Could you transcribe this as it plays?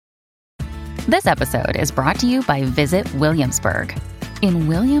This episode is brought to you by Visit Williamsburg. In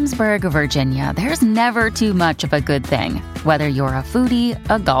Williamsburg, Virginia, there's never too much of a good thing. Whether you're a foodie,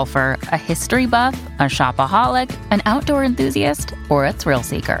 a golfer, a history buff, a shopaholic, an outdoor enthusiast, or a thrill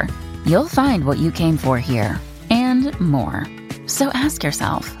seeker, you'll find what you came for here and more. So ask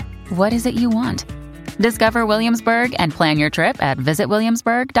yourself, what is it you want? Discover Williamsburg and plan your trip at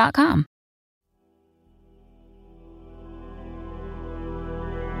visitwilliamsburg.com.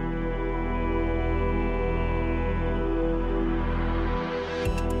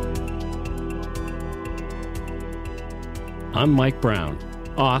 I'm Mike Brown,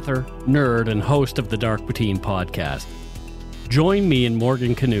 author, nerd, and host of the Dark Poutine podcast. Join me and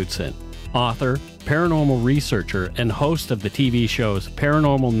Morgan Knudsen, author, paranormal researcher, and host of the TV shows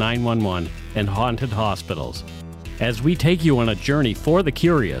Paranormal 911 and Haunted Hospitals, as we take you on a journey for the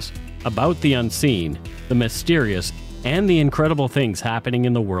curious about the unseen, the mysterious, and the incredible things happening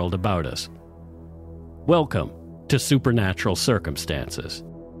in the world about us. Welcome to Supernatural Circumstances.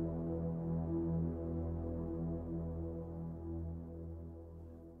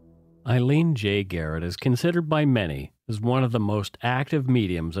 Eileen J. Garrett is considered by many as one of the most active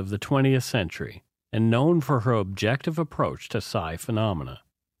mediums of the 20th century and known for her objective approach to psi phenomena.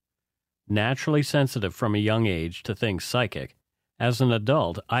 Naturally sensitive from a young age to things psychic, as an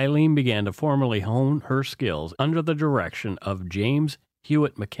adult, Eileen began to formally hone her skills under the direction of James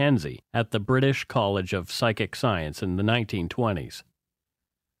Hewitt Mackenzie at the British College of Psychic Science in the 1920s.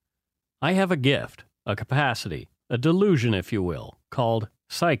 I have a gift, a capacity, a delusion, if you will, called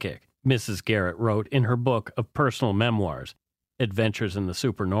psychic, Mrs. Garrett wrote in her book of personal memoirs, Adventures in the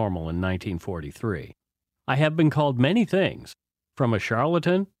Supernormal in 1943. I have been called many things, from a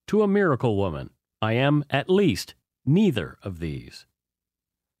charlatan to a miracle woman. I am, at least, neither of these.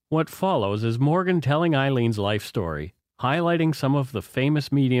 What follows is Morgan telling Eileen's life story, highlighting some of the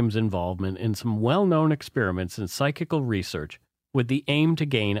famous mediums' involvement in some well-known experiments in psychical research with the aim to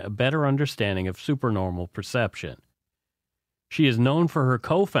gain a better understanding of supernormal perception. She is known for her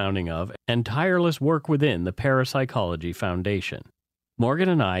co-founding of and tireless work within the Parapsychology Foundation. Morgan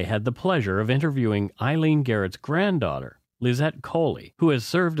and I had the pleasure of interviewing Eileen Garrett's granddaughter, Lizette Coley, who has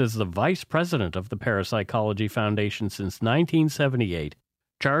served as the vice president of the Parapsychology Foundation since 1978,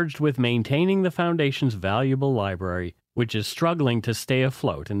 charged with maintaining the foundation's valuable library, which is struggling to stay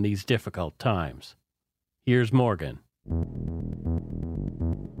afloat in these difficult times. Here's Morgan.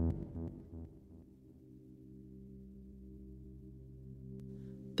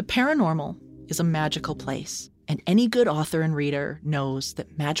 The paranormal is a magical place, and any good author and reader knows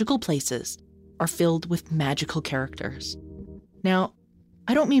that magical places are filled with magical characters. Now,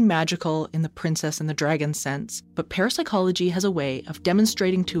 I don't mean magical in the Princess and the Dragon sense, but parapsychology has a way of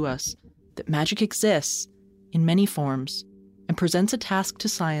demonstrating to us that magic exists in many forms and presents a task to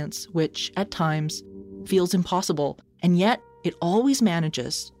science which, at times, feels impossible, and yet it always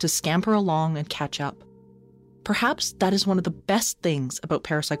manages to scamper along and catch up. Perhaps that is one of the best things about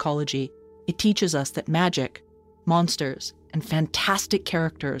parapsychology. It teaches us that magic, monsters, and fantastic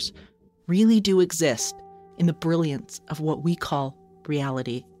characters really do exist in the brilliance of what we call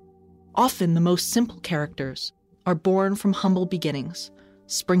reality. Often the most simple characters are born from humble beginnings,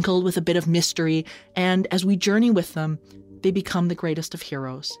 sprinkled with a bit of mystery, and as we journey with them, they become the greatest of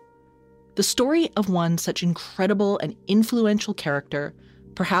heroes. The story of one such incredible and influential character,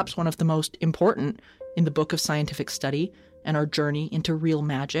 perhaps one of the most important in the Book of Scientific Study and our journey into real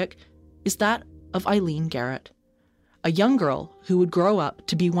magic, is that of Eileen Garrett, a young girl who would grow up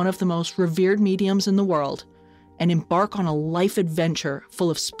to be one of the most revered mediums in the world and embark on a life adventure full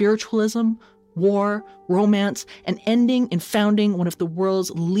of spiritualism, war, romance, and ending in founding one of the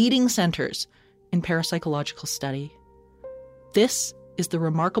world's leading centers in parapsychological study. This is the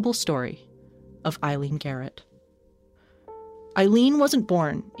remarkable story of Eileen Garrett. Eileen wasn't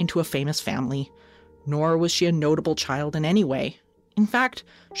born into a famous family, nor was she a notable child in any way. In fact,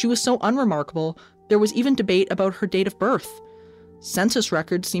 she was so unremarkable, there was even debate about her date of birth. Census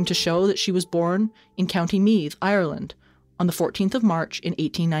records seem to show that she was born in County Meath, Ireland, on the 14th of March in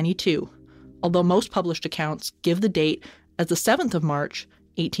 1892, although most published accounts give the date as the 7th of March,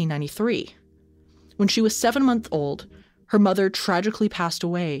 1893. When she was 7 months old, her mother tragically passed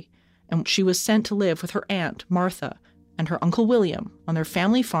away, and she was sent to live with her aunt, Martha, and her uncle William on their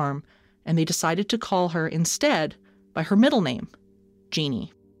family farm, and they decided to call her instead by her middle name,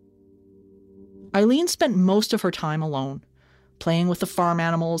 Jeannie. Eileen spent most of her time alone, playing with the farm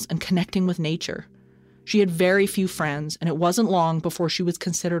animals and connecting with nature. She had very few friends, and it wasn't long before she was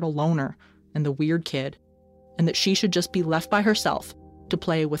considered a loner and the weird kid, and that she should just be left by herself to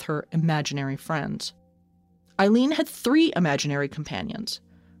play with her imaginary friends. Eileen had 3 imaginary companions,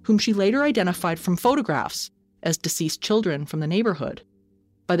 whom she later identified from photographs as deceased children from the neighborhood.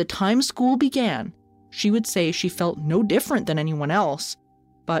 By the time school began, she would say she felt no different than anyone else,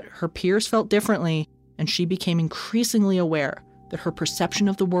 but her peers felt differently, and she became increasingly aware that her perception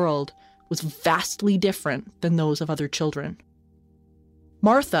of the world was vastly different than those of other children.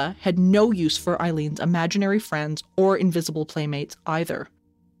 Martha had no use for Eileen's imaginary friends or invisible playmates either.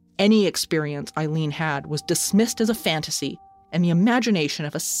 Any experience Eileen had was dismissed as a fantasy and the imagination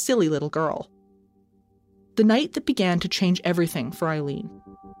of a silly little girl. The night that began to change everything for Eileen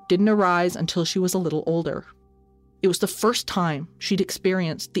didn't arise until she was a little older. It was the first time she'd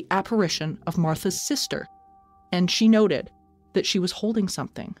experienced the apparition of Martha's sister, and she noted that she was holding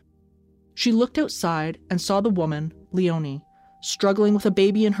something. She looked outside and saw the woman, Leonie, struggling with a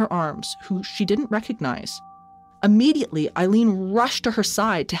baby in her arms who she didn't recognize. Immediately, Eileen rushed to her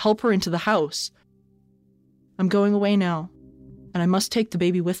side to help her into the house. "I'm going away now, and I must take the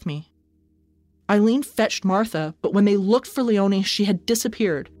baby with me." Eileen fetched Martha, but when they looked for Leonie, she had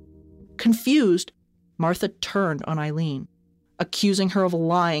disappeared. Confused, Martha turned on Eileen, accusing her of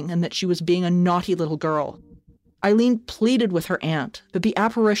lying and that she was being a naughty little girl. Eileen pleaded with her aunt that the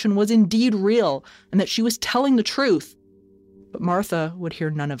apparition was indeed real and that she was telling the truth. But Martha would hear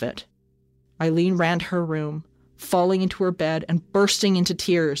none of it. Eileen ran to her room, falling into her bed and bursting into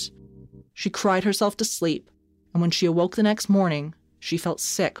tears. She cried herself to sleep, and when she awoke the next morning, she felt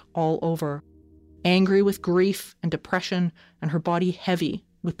sick all over, angry with grief and depression, and her body heavy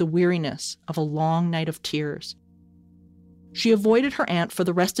with the weariness of a long night of tears. She avoided her aunt for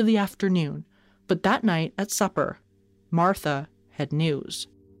the rest of the afternoon, but that night at supper, Martha had news.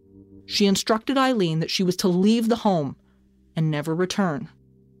 She instructed Eileen that she was to leave the home and never return,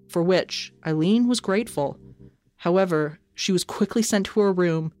 for which Eileen was grateful. However, she was quickly sent to her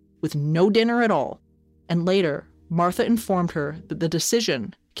room with no dinner at all, and later, Martha informed her that the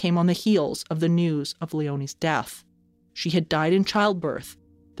decision came on the heels of the news of Leonie's death. She had died in childbirth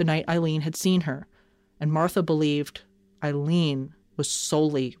the night Eileen had seen her, and Martha believed Eileen was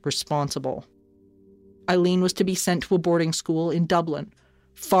solely responsible. Eileen was to be sent to a boarding school in Dublin,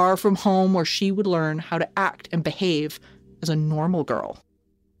 far from home where she would learn how to act and behave as a normal girl.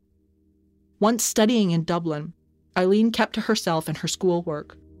 Once studying in Dublin, Eileen kept to herself and her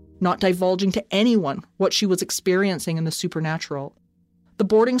schoolwork, not divulging to anyone what she was experiencing in the supernatural. The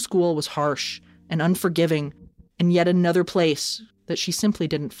boarding school was harsh and unforgiving, and yet another place that she simply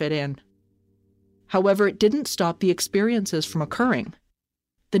didn't fit in. However, it didn't stop the experiences from occurring.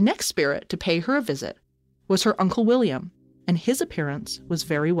 The next spirit to pay her a visit was her Uncle William, and his appearance was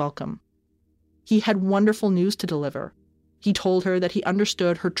very welcome. He had wonderful news to deliver. He told her that he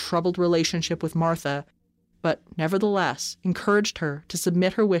understood her troubled relationship with Martha, but nevertheless encouraged her to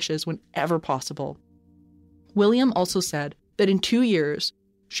submit her wishes whenever possible. William also said that in 2 years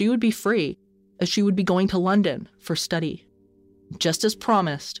she would be free, as she would be going to London for study. Just as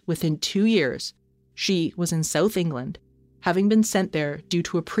promised, within 2 years, she was in South England, having been sent there due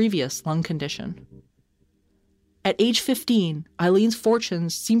to a previous lung condition. At age 15, Eileen's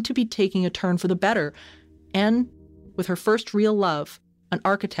fortunes seemed to be taking a turn for the better, and with her first real love, an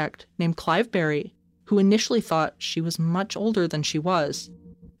architect named Clive Barry, who initially thought she was much older than she was.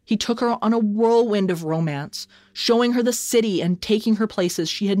 He took her on a whirlwind of romance, showing her the city and taking her places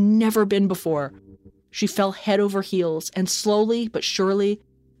she had never been before. She fell head over heels and slowly but surely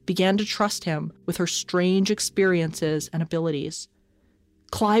began to trust him with her strange experiences and abilities.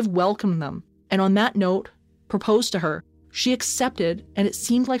 Clive welcomed them, and on that note, proposed to her. She accepted, and it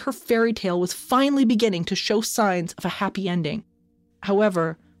seemed like her fairy tale was finally beginning to show signs of a happy ending.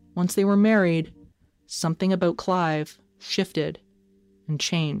 However, once they were married, something about Clive shifted and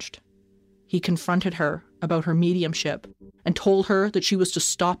changed. He confronted her about her mediumship and told her that she was to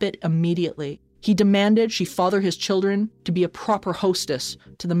stop it immediately. He demanded she father his children, to be a proper hostess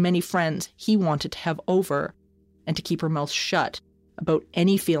to the many friends he wanted to have over, and to keep her mouth shut about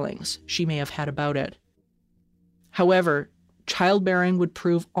any feelings she may have had about it. However, childbearing would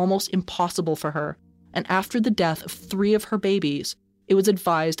prove almost impossible for her, and after the death of 3 of her babies, it was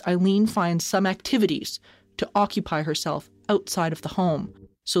advised Eileen find some activities to occupy herself outside of the home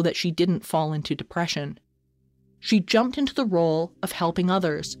so that she didn't fall into depression. She jumped into the role of helping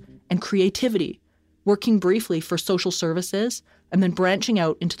others and creativity, working briefly for social services and then branching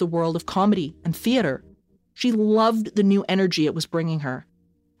out into the world of comedy and theater. She loved the new energy it was bringing her.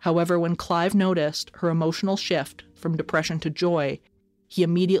 However, when Clive noticed her emotional shift from depression to joy, he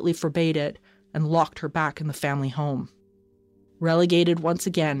immediately forbade it and locked her back in the family home. Relegated once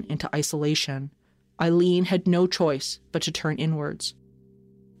again into isolation, Eileen had no choice but to turn inwards.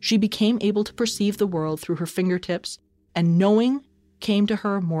 She became able to perceive the world through her fingertips, and knowing came to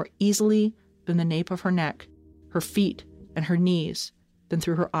her more easily than the nape of her neck, her feet, and her knees than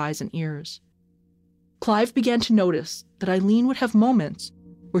through her eyes and ears. Clive began to notice that Eileen would have moments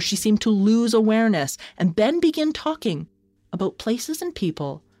where she seemed to lose awareness and then begin talking about places and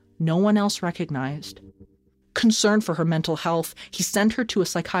people no one else recognized. Concerned for her mental health, he sent her to a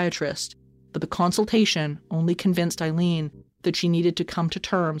psychiatrist, but the consultation only convinced Eileen that she needed to come to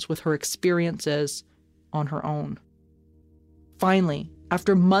terms with her experiences on her own. Finally,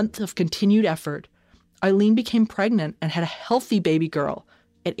 after months of continued effort, Eileen became pregnant and had a healthy baby girl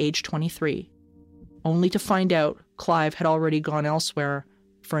at age 23, only to find out Clive had already gone elsewhere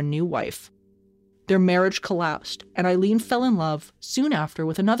for a new wife. Their marriage collapsed, and Eileen fell in love soon after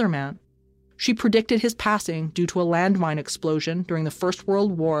with another man. She predicted his passing due to a landmine explosion during the First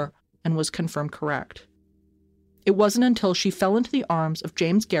World War and was confirmed correct. It wasn't until she fell into the arms of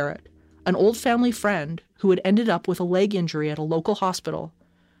James Garrett, an old family friend who had ended up with a leg injury at a local hospital.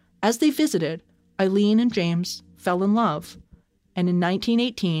 As they visited, Eileen and James fell in love, and in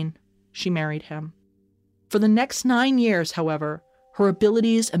 1918, she married him. For the next 9 years, however, her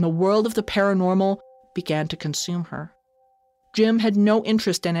abilities and the world of the paranormal began to consume her. Jim had no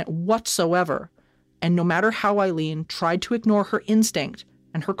interest in it whatsoever, and no matter how Eileen tried to ignore her instinct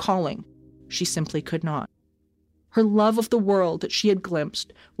and her calling, she simply could not. Her love of the world that she had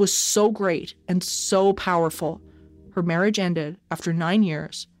glimpsed was so great and so powerful. Her marriage ended after 9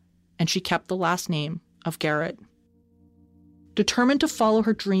 years, and she kept the last name of Garrett. Determined to follow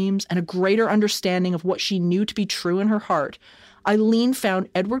her dreams and a greater understanding of what she knew to be true in her heart, Eileen found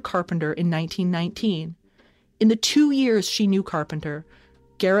Edward Carpenter in 1919. In the 2 years she knew Carpenter,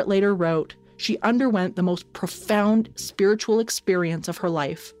 Garrett later wrote, she underwent the most profound spiritual experience of her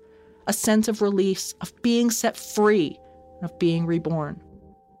life, a sense of release, of being set free, of being reborn.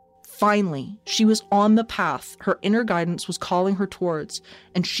 Finally, she was on the path her inner guidance was calling her towards,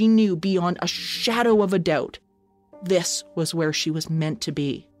 and she knew beyond a shadow of a doubt this was where she was meant to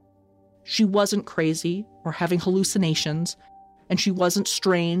be. She wasn't crazy or having hallucinations, and she wasn't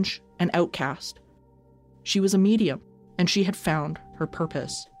strange and outcast. She was a medium, and she had found her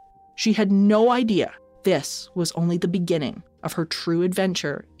purpose. She had no idea this was only the beginning of her true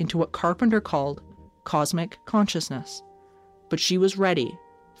adventure into what Carpenter called cosmic consciousness. But she was ready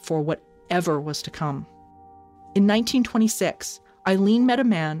for whatever was to come. In 1926, Eileen met a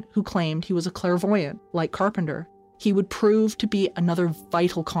man who claimed he was a clairvoyant, like Carpenter. He would prove to be another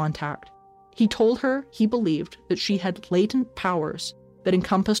vital contact. He told her he believed that she had latent powers that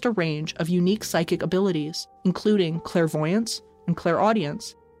encompassed a range of unique psychic abilities, including clairvoyance and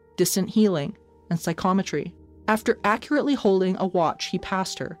clairaudience, distant healing, and psychometry. After accurately holding a watch, he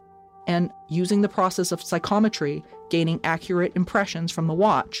passed her, and using the process of psychometry, gaining accurate impressions from the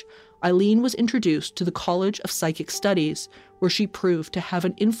watch, Eileen was introduced to the College of Psychic Studies, where she proved to have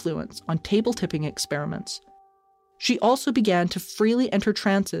an influence on table-tipping experiments. She also began to freely enter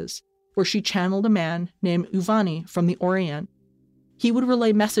trances, where she channeled a man named Uvani from the Orient. He would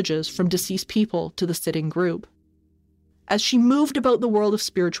relay messages from deceased people to the sitting group. As she moved about the world of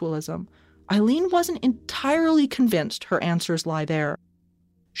spiritualism, Eileen wasn't entirely convinced her answers lie there.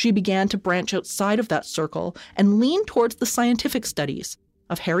 She began to branch outside of that circle and lean towards the scientific studies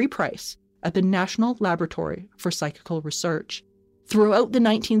of Harry Price at the National Laboratory for Psychical Research. Throughout the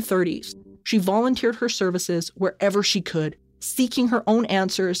 1930s, she volunteered her services wherever she could, seeking her own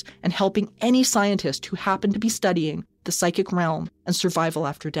answers and helping any scientist who happened to be studying the psychic realm and survival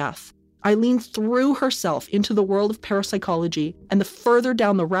after death. Eileen threw herself into the world of parapsychology, and the further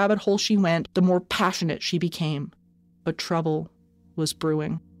down the rabbit hole she went, the more passionate she became. But trouble was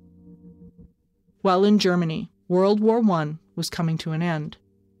brewing. While in Germany, World War I was coming to an end,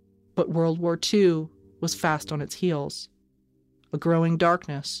 but World War II was fast on its heels. A growing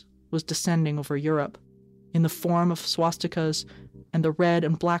darkness was descending over Europe in the form of swastikas and the red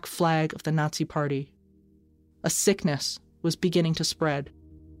and black flag of the Nazi Party. A sickness was beginning to spread,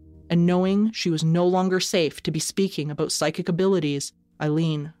 and knowing she was no longer safe to be speaking about psychic abilities,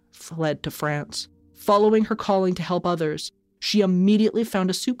 Eileen fled to France. Following her calling to help others, she immediately found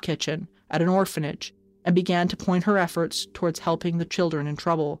a soup kitchen at an orphanage and began to point her efforts towards helping the children in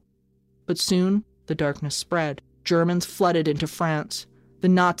trouble. But soon, the darkness spread. Germans flooded into France. The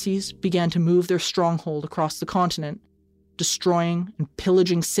Nazis began to move their stronghold across the continent, destroying and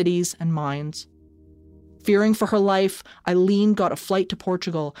pillaging cities and mines. Fearing for her life, Eileen got a flight to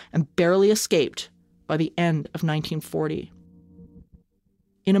Portugal and barely escaped by the end of 1940.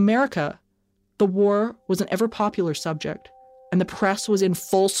 In America, the war was an ever-popular subject, and the press was in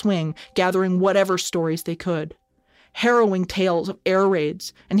full swing, gathering whatever stories they could. Harrowing tales of air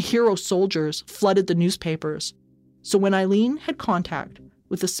raids and hero soldiers flooded the newspapers. So when Eileen had contact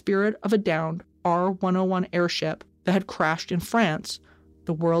with the spirit of a downed R-101 airship that had crashed in France,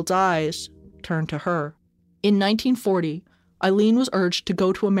 the world's eyes turned to her. In 1940, Eileen was urged to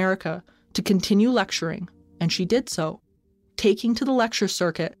go to America to continue lecturing, and she did so, taking to the lecture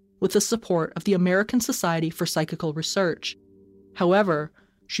circuit with the support of the American Society for Psychical Research. However,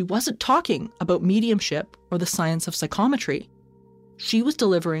 she wasn't talking about mediumship or the science of psychometry. She was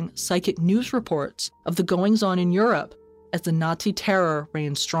delivering psychic news reports of the goings-on in Europe as the Nazi terror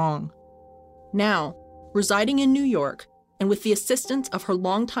reigned strong. Now, residing in New York, and with the assistance of her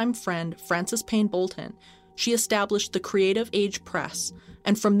longtime friend Frances Payne Bolton, she established the Creative Age Press,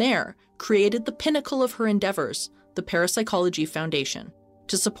 and from there created the pinnacle of her endeavors, the Parapsychology Foundation,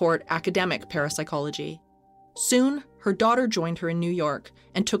 to support academic parapsychology. Soon, her daughter joined her in New York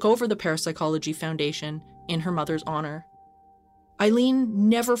and took over the Parapsychology Foundation in her mother's honor. Eileen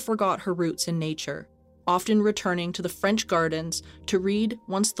never forgot her roots in nature, often returning to the French gardens to read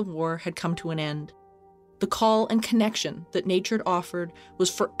once the war had come to an end. The call and connection that nature had offered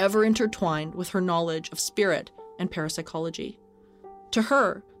was forever intertwined with her knowledge of spirit and parapsychology. To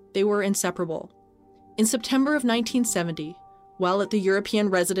her, they were inseparable. In September of 1970, while at the European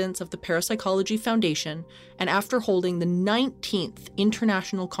residence of the Parapsychology Foundation, and after holding the 19th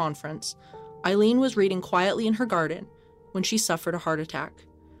International Conference, Eileen was reading quietly in her garden when she suffered a heart attack.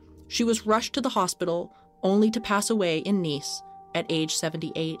 She was rushed to the hospital only to pass away in Nice at age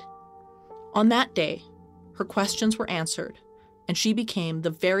 78. On that day, her questions were answered, and she became the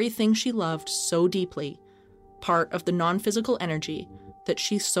very thing she loved so deeply, part of the non-physical energy that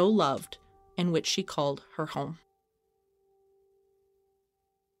she so loved and which she called her home.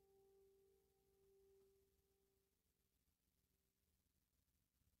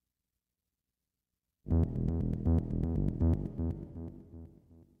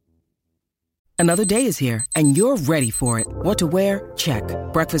 Another day is here, and you're ready for it. What to wear? Check.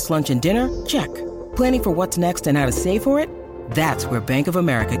 Breakfast, lunch, and dinner? Check. Planning for what's next and how to save for it? That's where Bank of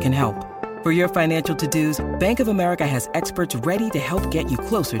America can help. For your financial to-dos, Bank of America has experts ready to help get you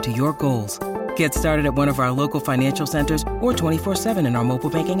closer to your goals. Get started at one of our local financial centers or 24/7 in our mobile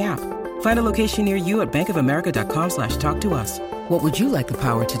banking app. Find a location near you at bankofamerica.com/talktous. What would you like the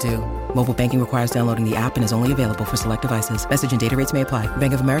power to do? Mobile banking requires downloading the app and is only available for select devices. Message and data rates may apply.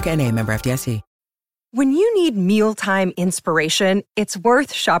 Bank of America N.A., member FDIC. When you need mealtime inspiration, it's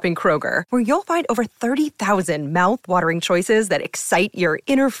worth shopping Kroger, where you'll find over 30,000 mouth-watering choices that excite your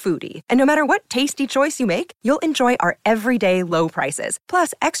inner foodie. And no matter what tasty choice you make, you'll enjoy our everyday low prices,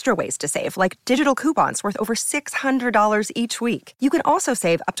 plus extra ways to save, like digital coupons worth over $600 each week. You can also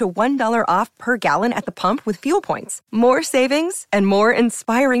save up to $1 off per gallon at the pump with fuel points. More savings and more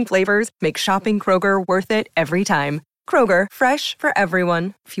inspiring flavors make shopping Kroger worth it every time. Kroger, fresh for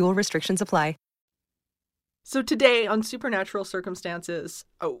everyone. Fuel restrictions apply. So today on Supernatural Circumstances,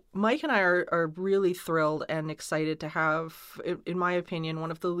 Mike and I are really thrilled and excited to have, in my opinion,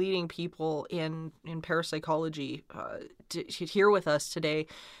 one of the leading people in parapsychology here with us today.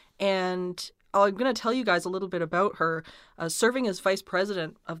 And I'm going to tell you guys a little bit about her. Serving as vice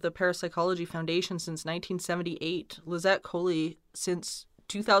president of the Parapsychology Foundation since 1978, Lizette Coley, since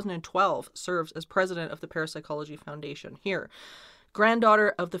 2012, serves as president of the Parapsychology Foundation here.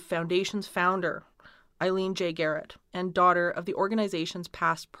 Granddaughter of the foundation's founder, Eileen J. Garrett, and daughter of the organization's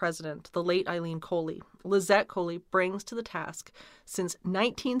past president, the late Eileen Coley, Lizette Coley brings to the task since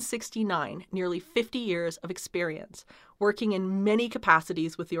 1969 nearly 50 years of experience working in many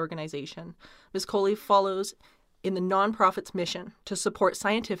capacities with the organization. Ms. Coley follows in the nonprofit's mission to support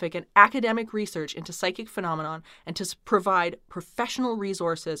scientific and academic research into psychic phenomenon and to provide professional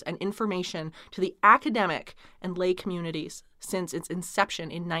resources and information to the academic and lay communities since its inception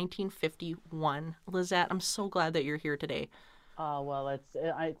in 1951. Lizette, I'm so glad that you're here today. Well,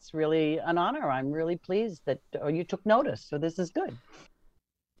 it's really an honor. I'm really pleased that you took notice, so this is good.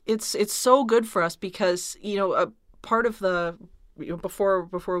 It's so good for us because, part of the before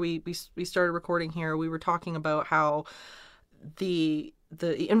we started recording here, we were talking about how the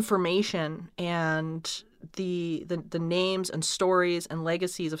information and the names and stories and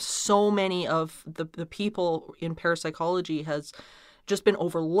legacies of so many of the people in parapsychology has just been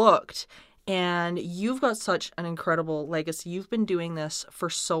overlooked. And you've got such an incredible legacy. You've been doing this for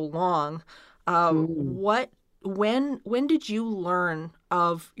so long. When did you learn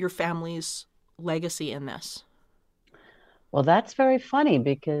of your family's legacy in this? Well, that's very funny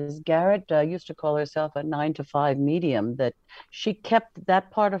because Garrett used to call herself a 9 to 5 medium, that she kept that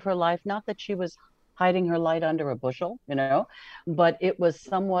part of her life, not that she was hiding her light under a bushel, but it was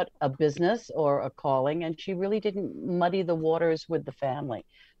somewhat a business or a calling, and she really didn't muddy the waters with the family.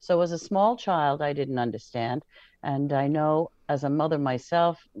 So as a small child, I didn't understand. And I know as a mother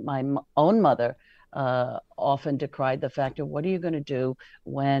myself, my own mother often decried the fact of what are you going to do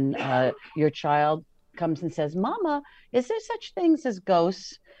when your child comes and says, Mama, is there such things as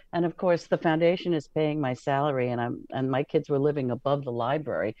ghosts? And of course, the foundation is paying my salary, and my kids were living above the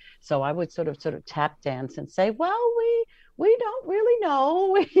library. So I would sort of tap dance and say, well, we don't really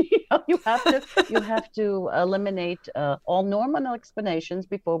know. You have to eliminate all normal explanations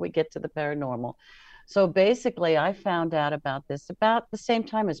before we get to the paranormal. So basically, I found out about this about the same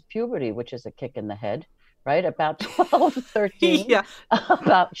time as puberty, which is a kick in the head, right? About 12, 13. Yeah.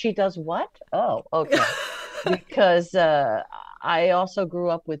 About she does what? Oh, okay. Because I also grew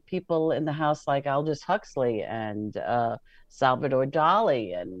up with people in the house like Aldous Huxley and Salvador Dali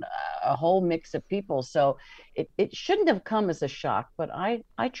and a whole mix of people. So it shouldn't have come as a shock, but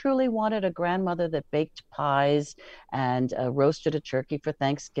I truly wanted a grandmother that baked pies and roasted a turkey for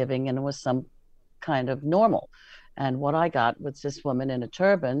Thanksgiving and was some kind of normal. And what I got was this woman in a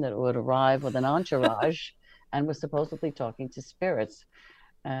turban that would arrive with an entourage and was supposedly talking to spirits.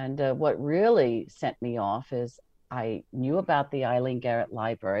 And what really sent me off is I knew about the Eileen Garrett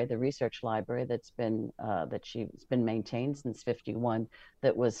Library, the research library that's been she's been maintained since '51,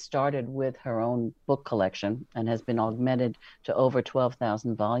 that was started with her own book collection and has been augmented to over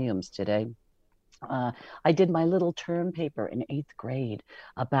 12,000 volumes today. I did my little term paper in 8th grade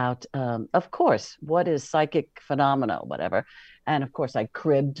about, of course, what is psychic phenomena, whatever. And of course, I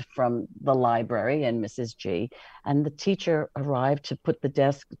cribbed from the library and Mrs. G. And the teacher arrived to put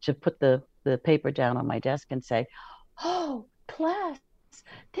the paper down on my desk and say, "Oh, class,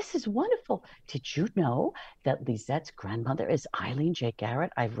 this is wonderful. Did you know that Lisette's grandmother is Eileen J.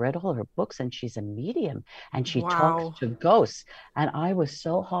 Garrett? I've read all her books and she's a medium and she talks to ghosts." And I was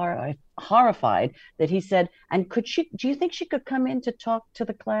so horrified that he said, "And do you think she could come in to talk to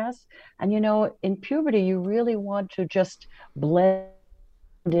the class?" And in puberty, you really want to just blend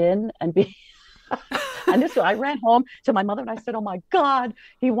in and be... And I ran home to my mother and I said, "Oh my God,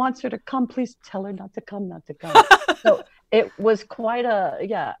 he wants her to come. Please tell her not to come, not to come." So it was quite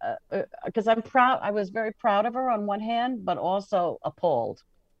because I'm proud. I was very proud of her on one hand, but also appalled.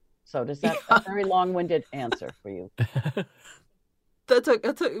 So does that a very long-winded answer for you?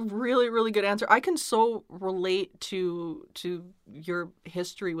 That's a really, really good answer. I can so relate to your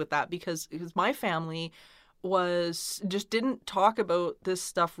history with that because my family didn't talk about this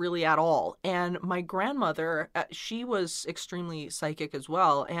stuff really at all. And my grandmother, she was extremely psychic as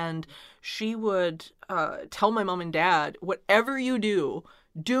well. And she would tell my mom and dad, whatever you do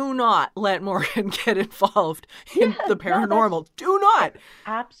not let Morgan get involved in the paranormal. Do not.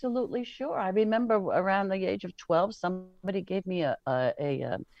 Absolutely sure. I remember around the age of 12, somebody gave me a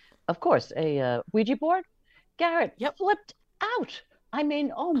Ouija board. Garrett, flipped out. I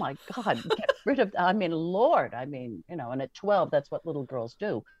mean, oh my God, get rid of, Lord, and at 12, that's what little girls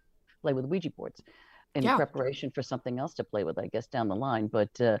do, play with Ouija boards in preparation for something else to play with, I guess, down the line. But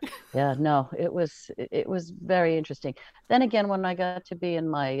it was very interesting. Then again, when I got to be in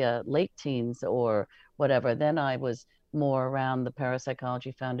my late teens or whatever, then I was more around the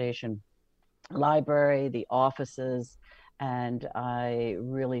Parapsychology Foundation library, the offices, and I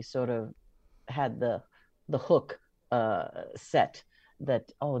really sort of had the hook set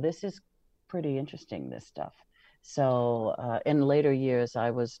that, oh, this is pretty interesting, this stuff. So in later years, I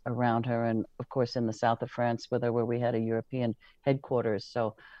was around her, and of course in the south of France with her, where we had a European headquarters.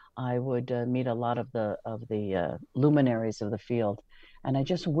 So I would meet a lot of the luminaries of the field. And I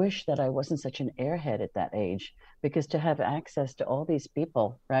just wish that I wasn't such an airhead at that age, because to have access to all these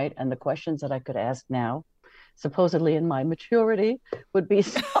people, right, and the questions that I could ask now, supposedly in my maturity, would be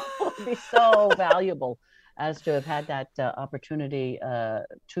so valuable. As to have had that opportunity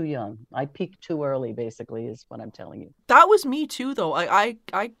too young. I peaked too early, basically, is what I'm telling you. That was me too, though. I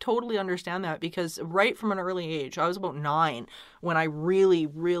totally understand that, because right from an early age, I was about 9 when I really,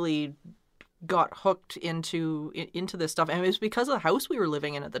 really got hooked into this stuff. And it was because of the house we were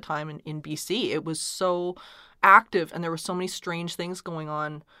living in at the time in BC. It was so active and there were so many strange things going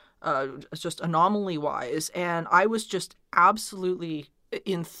on, just anomaly-wise. And I was just absolutely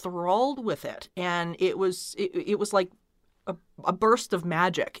enthralled with it, and it was like a burst of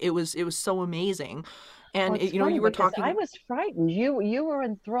magic. It was so amazing. And you were talking, I was frightened. You were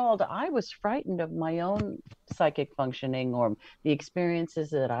enthralled. I was frightened of my own psychic functioning or the experiences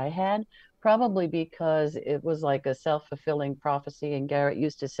that I had. Probably because it was like a self-fulfilling prophecy. And Garrett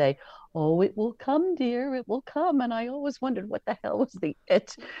used to say, "Oh, it will come, dear, it will come." And I always wondered what the hell was the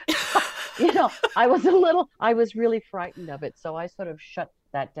it. I was really frightened of it. So I sort of shut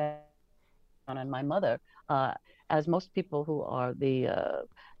that down. And my mother, as most people who are the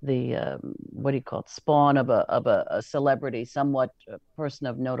what do you call it, spawn of a celebrity, somewhat a person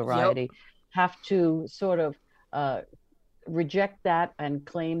of notoriety, Yep. have to sort of uh, reject that and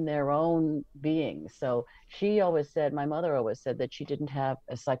claim their own being. So my mother always said that she didn't have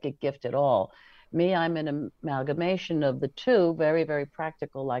a psychic gift at all. Me, I'm an amalgamation of the two, very, very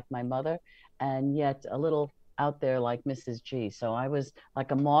practical like my mother, and yet a little out there like Mrs. G. So I was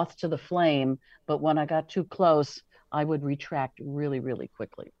like a moth to the flame, but when I got too close, I would retract really, really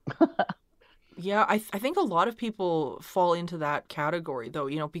quickly. Yeah, I think a lot of people fall into that category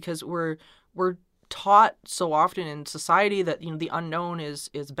though, because we're taught so often in society that the unknown is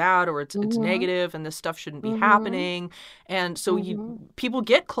bad, or it's Mm-hmm. negative, and this stuff shouldn't be Mm-hmm. happening. And so Mm-hmm. people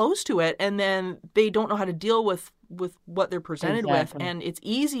get close to it, and then they don't know how to deal with what they're presented with, Exactly. and it's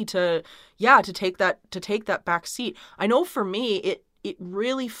easy to to take that back seat. I know for me it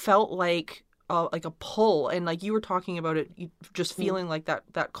really felt like a pull, and like you were talking about it, just feeling like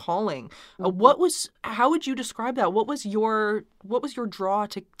that calling. Mm-hmm. How would you describe that? What was your draw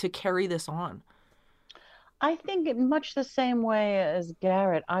to carry this on? I think in much the same way as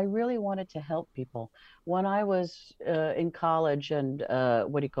Garrett, I really wanted to help people. When I was in college and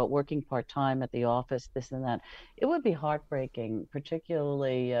what do you call it, working part-time at the office, this and that, it would be heartbreaking,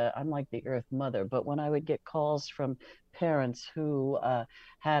 particularly I'm like the Earth Mother, but when I would get calls from parents who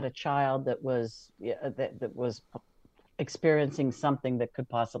had a child that was that was experiencing something that could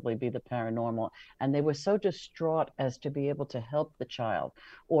possibly be the paranormal, and they were so distraught as to be able to help the child,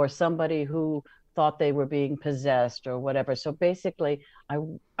 or somebody who thought they were being possessed or whatever. So basically,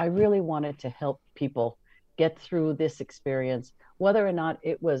 I really wanted to help people get through this experience, whether or not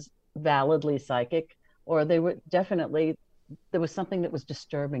it was validly psychic, or they were definitely, there was something that was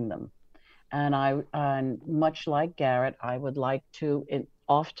disturbing them. And much like Garrett, I would like to, in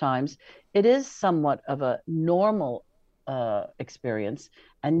off times, it is somewhat of a normal experience,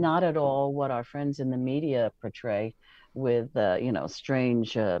 and not at all what our friends in the media portray with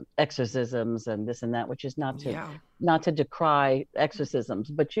strange exorcisms and this and that, which is Yeah. not to decry exorcisms,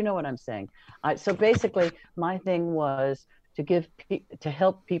 but you know what I'm saying. So basically, my thing was to to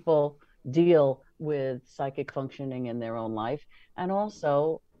help people deal with psychic functioning in their own life, and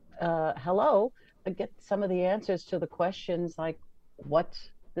also, hello, get some of the answers to the questions like, what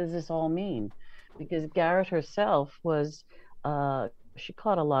does this all mean? Because Garrett herself was, she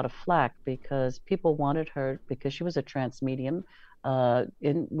caught a lot of flack because people wanted her, because she was a trance medium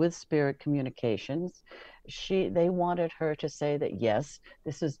in with spirit communications. They wanted her to say that yes,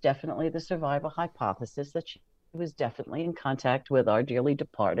 this is definitely the survival hypothesis, that she was definitely in contact with our dearly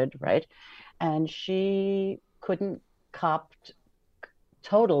departed, right? And she couldn't cop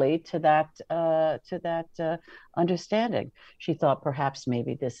totally to that understanding. She thought perhaps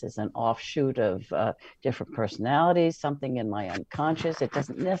maybe this is an offshoot of different personalities, something in my unconscious. It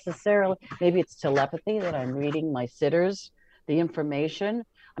doesn't necessarily. Maybe it's telepathy that I'm reading my sitters the information.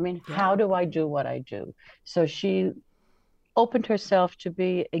 I mean, Yeah. how do I do what I do? So she opened herself to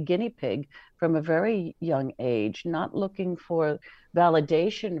be a guinea pig from a very young age, not looking for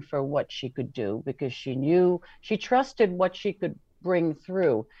validation for what she could do, because she trusted what she could bring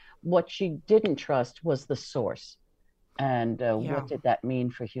through. What she didn't trust was the source. And Yeah. what did that mean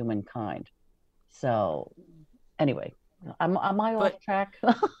for humankind? So, anyway, am I off But track?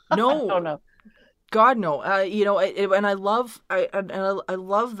 I don't no, know. God, no. And I love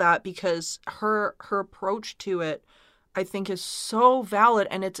that, because her approach to it, I think, is so valid,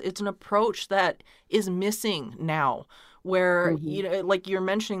 and it's an approach that is missing now, where Hmm. like you're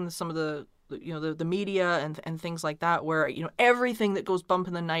mentioning some of the media and things like that, where everything that goes bump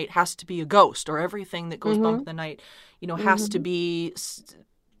in the night has to be a ghost, or everything that goes bump Hmm. in the night has to Hmm. be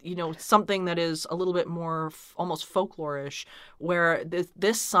something that is a little bit more almost folklorish, where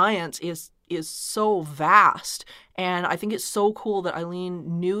this science is so vast. And I think it's so cool that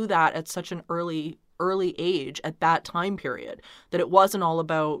Eileen knew that at such an early age, at that time period, that it wasn't all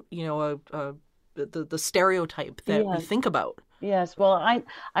about the stereotype that we Yes, think about. yes. Well,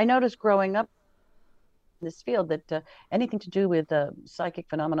 I noticed growing up this field that anything to do with psychic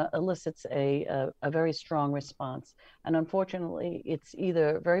phenomena elicits a very strong response. And unfortunately, it's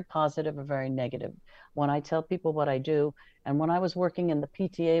either very positive or very negative. When I tell people what I do, and when I was working in the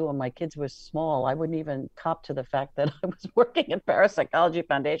PTA when my kids were small, I wouldn't even cop to the fact that I was working at Parapsychology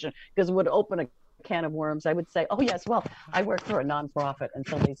Foundation, because it would open a can of worms, I would say, oh, yes, well, I work for a nonprofit. And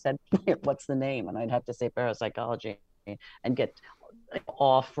somebody said, what's the name? And I'd have to say parapsychology and get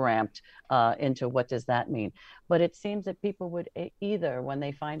off-ramped into what does that mean. But it seems that people would either, when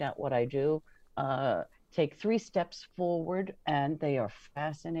they find out what I do, take 3 steps forward and they are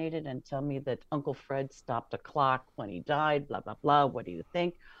fascinated and tell me that Uncle Fred stopped a clock when he died, blah, blah, blah. What do you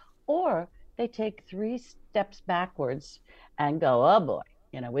think? Or they take 3 steps backwards and go, oh boy,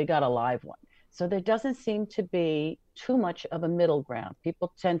 we got a live one. So there doesn't seem to be too much of a middle ground.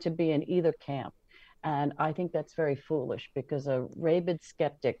 People tend to be in either camp. And I think that's very foolish, because a rabid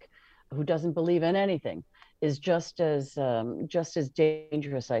skeptic who doesn't believe in anything is just as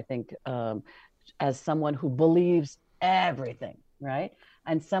dangerous, I think, as someone who believes everything, right?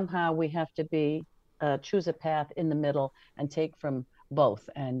 And somehow we have to choose a path in the middle and take from both,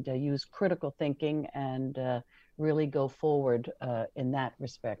 and use critical thinking and really go forward in that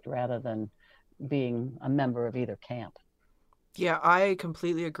respect, rather than being a member of either camp. Yeah, I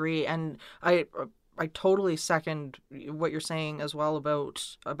completely agree. And I totally second what you're saying as well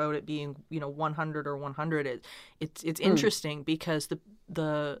about it being 100 or 100. It's interesting because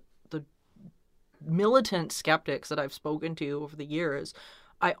the militant skeptics that I've spoken to over the years,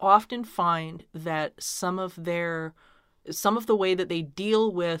 I often find that some of the way that they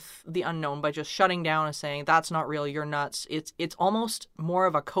deal with the unknown by just shutting down and saying that's not real, you're nuts, it's almost more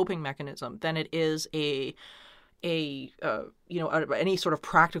of a coping mechanism than it is any sort of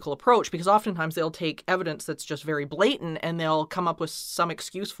practical approach, because oftentimes they'll take evidence that's just very blatant and they'll come up with some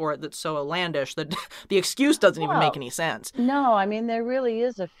excuse for it that's so outlandish that the excuse doesn't even make any sense. No, I mean, there really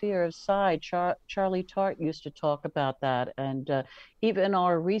is a fear of psi. Charlie Tart used to talk about that, and even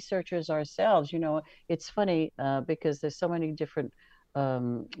our researchers ourselves, it's funny because there's so many different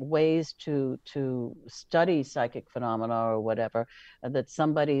ways to study psychic phenomena or whatever, that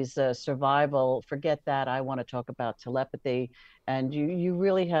somebody's survival, forget that, I want to talk about telepathy. And you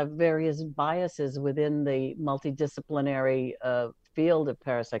really have various biases within the multidisciplinary field of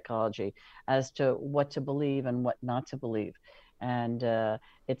parapsychology as to what to believe and what not to believe. And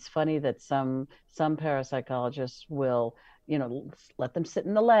it's funny that some parapsychologists will, let them sit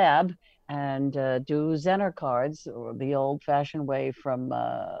in the lab and do Zener cards, or the old-fashioned way from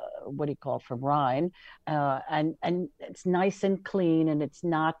from Rhine, and it's nice and clean, and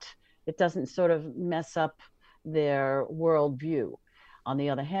it doesn't sort of mess up their worldview. On the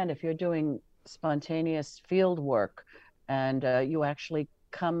other hand, if you're doing spontaneous field work and you actually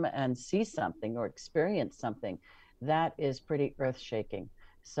come and see something or experience something, that is pretty earth-shaking.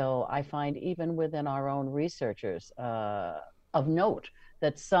 So I find even within our own researchers of note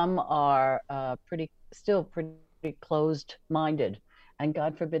that some are still pretty closed-minded, and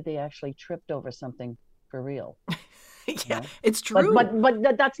God forbid they actually tripped over something for real. Yeah, it's true.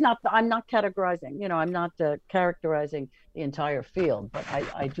 But that's not. I'm not categorizing. I'm not characterizing the entire field, but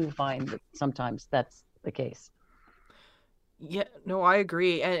I do find that sometimes that's the case. Yeah, no, I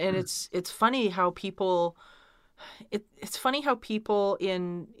agree, and it's funny how people. It's funny how people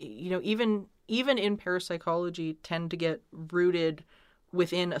in even in parapsychology tend to get rooted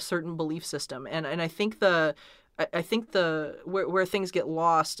within a certain belief system, and I think where things get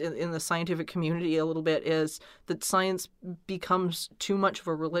lost in the scientific community a little bit is that science becomes too much of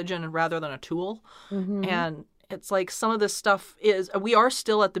a religion rather than a tool. Mm-hmm. And it's like some of this stuff we are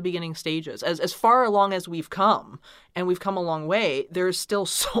still at the beginning stages. As far along as we've come, and we've come a long way, there's still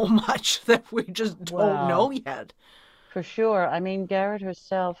so much that we just don't know yet. For sure. I mean, Garrett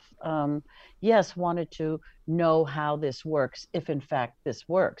herself, yes, wanted to know how this works, if in fact this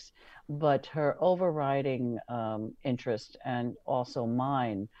works. But her overriding interest, and also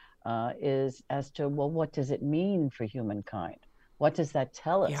mine, is as to, well, what does it mean for humankind? What does that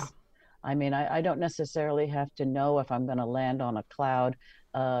tell us? Yeah. I mean, I don't necessarily have to know if I'm going to land on a cloud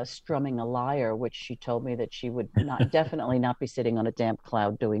strumming a lyre, which she told me that she would definitely not be sitting on a damp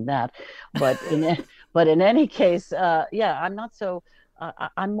cloud doing that. But in any case, I'm not so.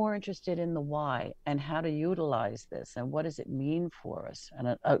 I'm more interested in the why and how to utilize this and what does it mean for us,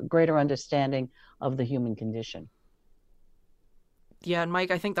 and a greater understanding of the human condition. Yeah, and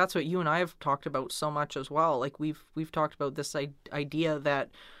Mike, I think that's what you and I have talked about so much as well. Like we've talked about this idea that,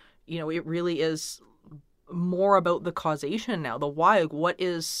 it really is more about the causation now, the why. Like what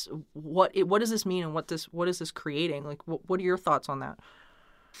does this mean, and what is this creating? Like what are your thoughts on that?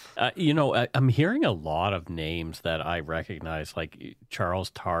 I'm hearing a lot of names that I recognize, like Charles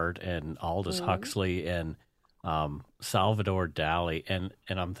Tart and Aldous Huxley and Salvador Dali, and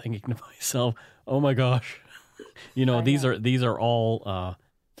I'm thinking to myself, oh my gosh, these are all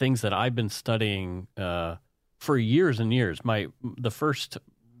things that I've been studying for years and years. The first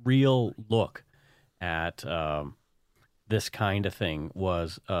real look at this kind of thing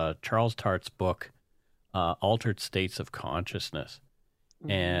was Charles Tart's book, Altered States of Consciousness,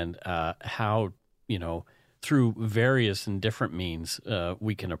 and how, through various and different means,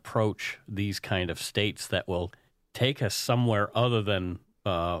 we can approach these kind of states that will take us somewhere other than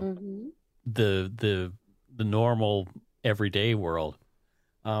the normal everyday world.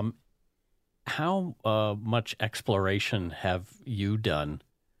 How much exploration have you done,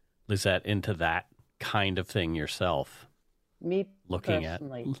 Lisette, into that kind of thing yourself? Me looking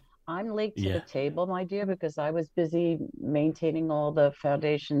personally, at I'm late to the table, my dear, because I was busy maintaining all the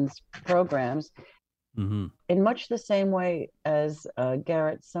foundation's programs. Mm-hmm. In much the same way as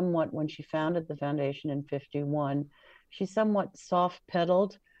Garrett, somewhat when she founded the foundation in 1951, she somewhat soft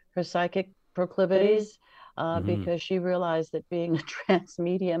pedaled her psychic proclivities because she realized that being a trance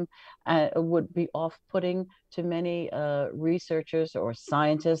medium would be off-putting to many researchers or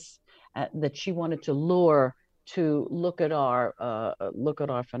scientists that she wanted to lure to look at our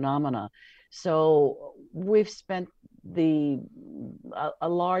phenomena. So we've spent a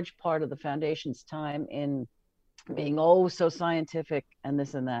large part of the foundation's time in being so scientific and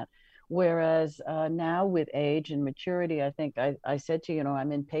this and that. Whereas now with age and maturity, I think I said to you,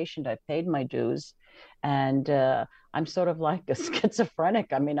 I'm impatient. I've paid my dues, and I'm sort of like a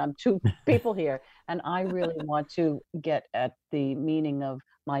schizophrenic. I mean, I'm two people here, and I really want to get at the meaning of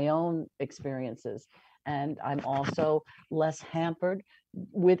my own experiences. And I'm also less hampered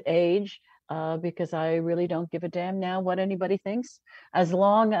with age because I really don't give a damn now what anybody thinks, as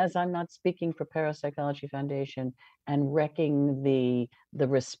long as I'm not speaking for Parapsychology Foundation and wrecking the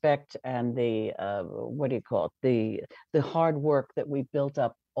respect and the the hard work that we've built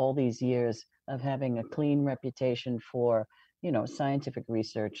up all these years of having a clean reputation for scientific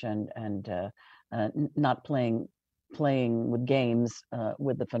research and not playing with games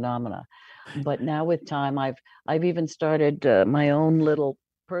with the phenomena. But now with time, I've even started my own little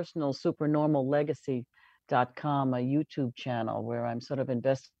personal supernormallegacy.com, a YouTube channel where I'm sort of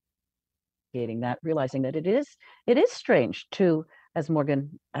investigating that, realizing that it is strange to, as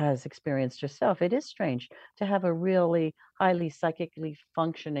Morgan has experienced herself, it is strange to have a really highly psychically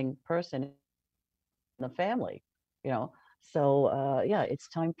functioning person in the family, So it's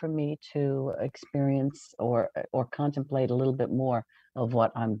time for me to experience or contemplate a little bit more of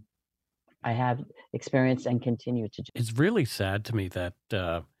what I have experienced and continue to do. It's really sad to me that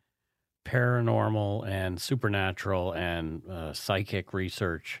paranormal and supernatural and psychic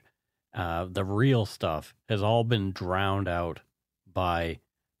research, the real stuff, has all been drowned out by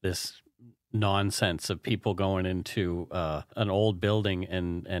this nonsense of people going into an old building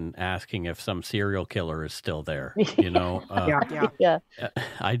and asking if some serial killer is still there. Yeah.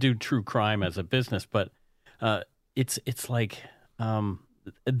 I do true crime as a business, but it's like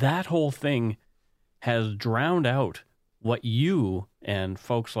that whole thing has drowned out what you and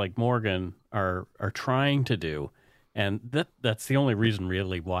folks like Morgan are trying to do. And that's the only reason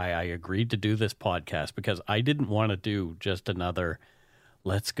really why I agreed to do this podcast, because I didn't want to do just another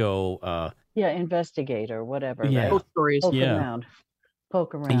let's go investigate or whatever. Yeah. Right?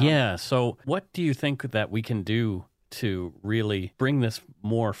 Poke around. Yeah. So what do you think that we can do to really bring this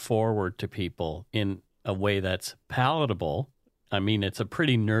more forward to people in a way that's palatable? I mean, it's a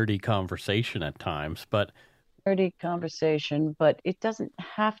pretty nerdy conversation at times, but nerdy conversation, but it doesn't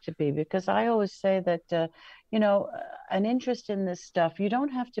have to be, because I always say that, an interest in this stuff, you don't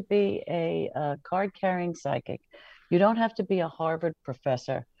have to be a card-carrying psychic. You don't have to be a Harvard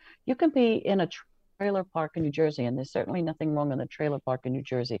professor. You can be in a trailer park in New Jersey, and there's certainly nothing wrong in the trailer park in New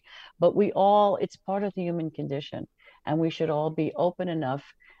Jersey, but it's part of the human condition, and we should all be open enough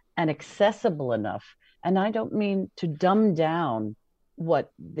and accessible enough. And I don't mean to dumb down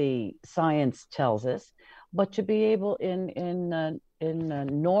what the science tells us, but to be able in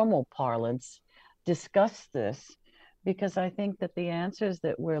normal parlance discuss this, because I think that the answers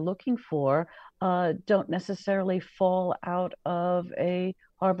that we're looking for don't necessarily fall out of a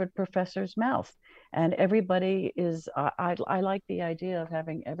Harvard professor's mouth. And everybody is, I like the idea of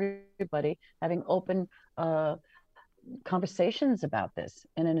having everybody having open conversations about this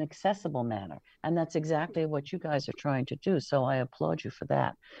in an accessible manner. And that's exactly what you guys are trying to do. So I applaud you for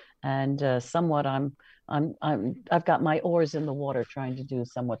that. And somewhat I've got my oars in the water trying to do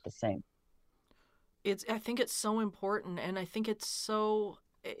somewhat the same. I think it's so important, and I think it's so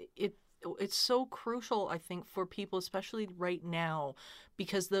crucial, I think, for people, especially right now,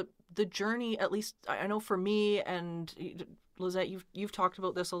 because the journey, at least I know for me and Lizette, you've talked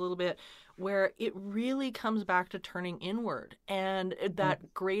about this a little bit, where it really comes back to turning inward and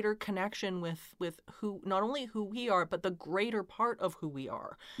that greater connection with who, not only who we are, but the greater part of who we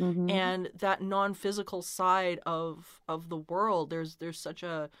are, and that non-physical side of the world. There's such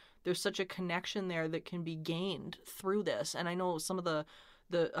a connection there that can be gained through this. And I know some of the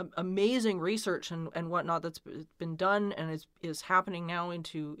amazing research and whatnot that's been done and is happening now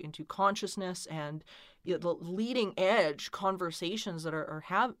into consciousness, and the leading edge conversations that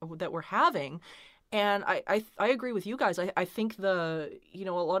that we're having. And I agree with you guys. I think a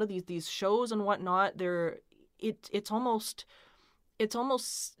lot of these shows and whatnot, it's almost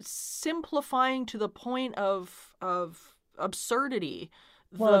simplifying to the point of absurdity.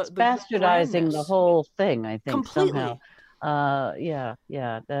 Well, it's bastardizing the whole thing, I think, completely. Somehow.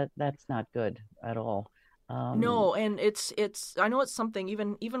 That's not good at all. No, and it's I know it's something,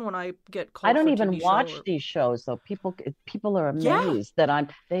 even when I get called I don't for a even TV watch show, these shows, though. People are amazed that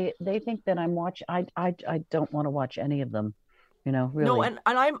they think that I'm watching. I don't want to watch any of them, really. No, and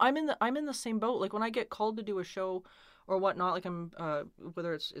I'm in the same boat. Like when I get called to do a show or whatnot, like I'm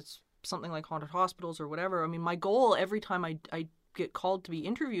whether it's something like haunted hospitals or whatever. I mean, my goal every time I get called to be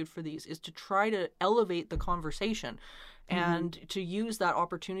interviewed for these is to try to elevate the conversation and to use that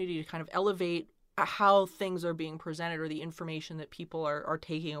opportunity to kind of elevate how things are being presented or the information that people are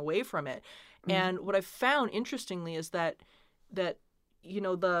taking away from it. And what I've found interestingly is that the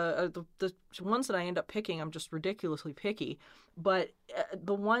ones that I end up picking, I'm just ridiculously picky, but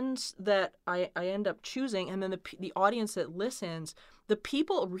the ones that I end up choosing, and then the audience that listens, the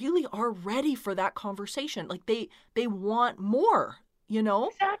people really are ready for that conversation. Like they want more,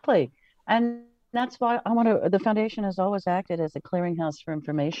 Exactly. And that's why the foundation has always acted as a clearinghouse for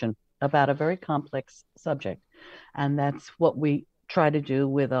information about a very complex subject. And that's what we try to do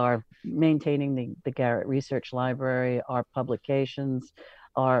with our maintaining the Garrett Research Library, our publications,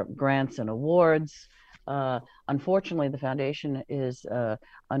 our grants and awards. Unfortunately, the foundation is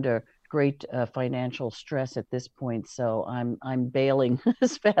under great financial stress at this point, so I'm bailing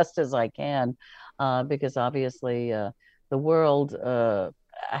as fast as I can, because obviously the world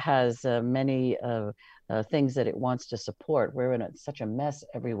has many things that it wants to support. We're in such a mess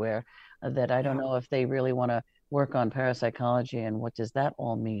everywhere that I don't know if they really want to work on parapsychology and what does that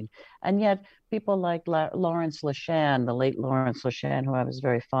all mean. And yet people like Lawrence LeShan, the late Lawrence LeShan, who I was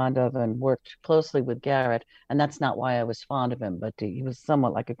very fond of and worked closely with Garrett, and that's not why I was fond of him, but he was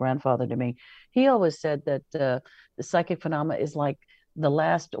somewhat like a grandfather to me. He always said that the psychic phenomena is like the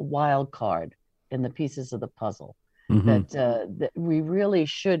last wild card in the pieces of the puzzle. That we really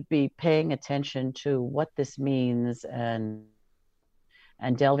should be paying attention to what this means and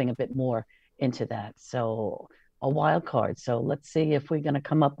delving a bit more into that. So a wild card. So let's see if we're going to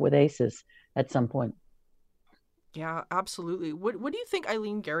come up with aces at some point. Yeah, absolutely. What do you think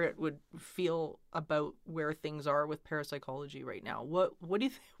Eileen Garrett would feel about where things are with parapsychology right now? What do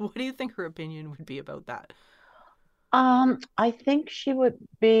you think her opinion would be about that? I think she would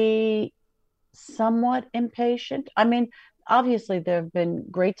be somewhat impatient. I mean, obviously there have been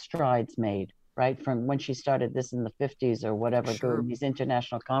great strides made, right, from when she started this in the 50s or whatever, going these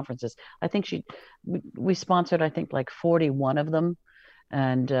international conferences. I think we sponsored, I think, like 41 of them,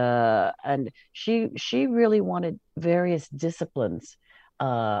 and she really wanted various disciplines.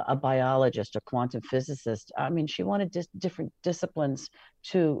 A biologist, a quantum physicist. I mean, she wanted different disciplines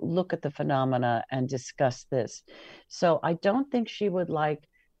to look at the phenomena and discuss this. So I don't think she would like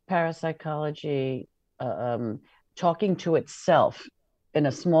parapsychology talking to itself in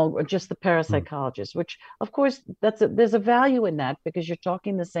a small, or just the parapsychologist, which of course there's a value in that because you're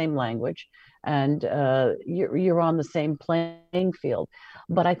talking the same language and you're on the same playing field.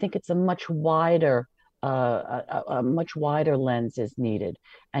 But I think it's a much wider lens is needed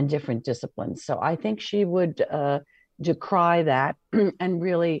and different disciplines. So I think she would decry that and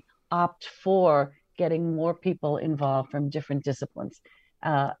really opt for getting more people involved from different disciplines.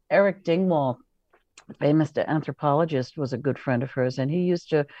 Eric Dingwall, famous anthropologist, was a good friend of hers, and he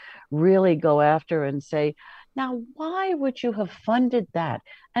used to really go after and say, now, why would you have funded that?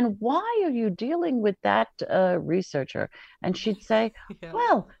 And why are you dealing with that researcher? And she'd say,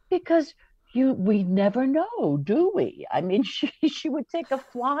 well, because we never know, do we? I mean, she would take a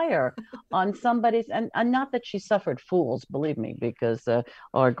flyer on somebody's, and not that she suffered fools, believe me, because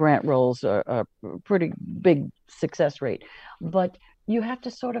our grant rolls are a pretty big success rate. But you have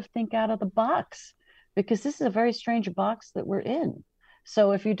to sort of think out of the box, because this is a very strange box that we're in.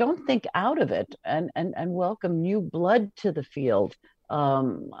 So if you don't think out of it and welcome new blood to the field,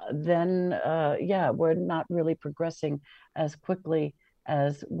 then we're not really progressing as quickly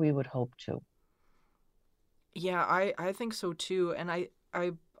as we would hope to. Yeah, I think so too. And I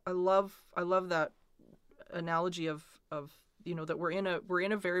love that analogy of that we're in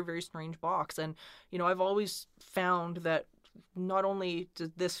a very, very strange box. And I've always found that not only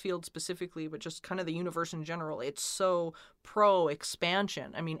this field specifically, but just kind of the universe in general, it's so pro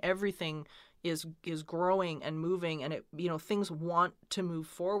expansion. I mean, everything is growing and moving, and things want to move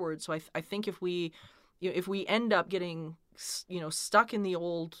forward. So I think if we end up getting stuck in the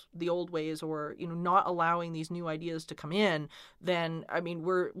old ways, or not allowing these new ideas to come in, then I mean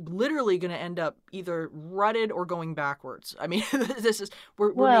we're literally going to end up either rutted or going backwards. I mean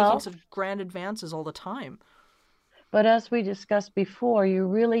we're making such grand advances all the time. But as we discussed before, you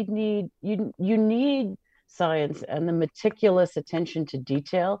really need you need science and the meticulous attention to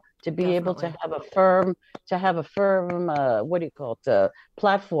detail to be able to have a firm what do you call it,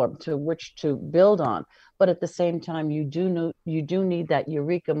 platform to which to build on. But at the same time, you do need that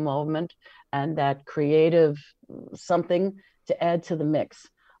eureka moment and that creative something to add to the mix.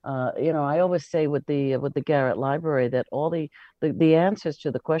 I always say with the Garrett Library that all the answers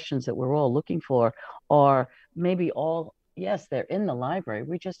to the questions that we're all looking for are maybe all, yes, they're in the library.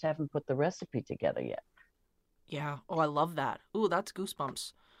 We just haven't put the recipe together yet. Yeah. Oh, I love that. Ooh, that's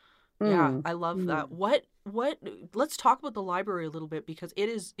goosebumps. Yeah, I love that. What let's talk about the library a little bit, because it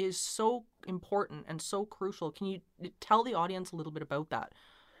is so important and so crucial. Can you tell the audience a little bit about that?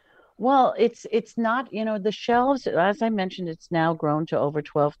 Well, it's not, the shelves, as I mentioned, it's now grown to over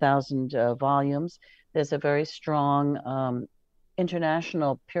 12,000 volumes. There's a very strong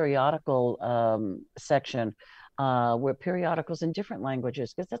international periodical section where periodicals in different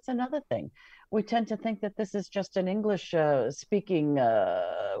languages, because that's another thing. We tend to think that this is just an English speaking,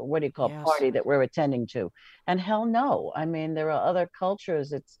 party that we're attending to. And hell no. I mean, there are other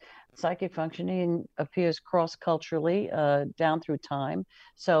cultures. It's psychic functioning appears cross-culturally down through time.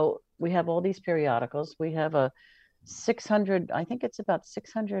 So we have all these periodicals. We have a 600, I think it's about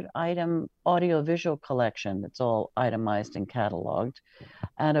 600 item audiovisual collection that's all itemized and cataloged,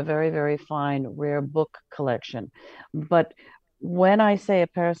 and a very, very fine rare book collection. But when I say a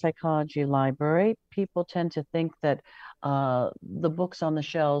parapsychology library, people tend to think that the books on the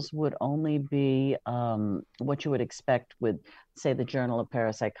shelves would only be what you would expect with, say, the Journal of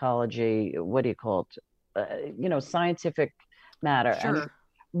Parapsychology, what do you call it? Scientific matter. Sure. And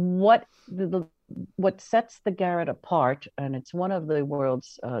what sets the Garrett apart, and it's one of the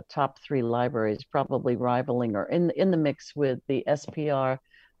world's top 3 libraries, probably rivaling or in the mix with the SPR,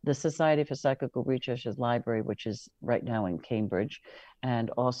 the Society for Psychical Research's library, which is right now in Cambridge,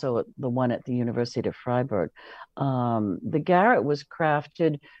 and also the one at the University of Freiburg. The Garrett was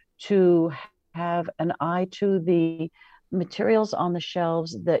crafted to have an eye to the materials on the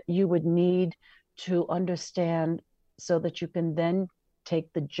shelves that you would need to understand, so that you can then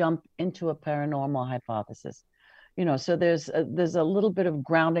take the jump into a paranormal hypothesis. So there's a little bit of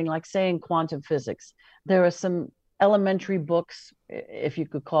grounding, like saying quantum physics. There are some elementary books, if you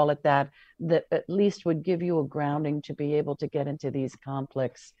could call it that at least would give you a grounding to be able to get into these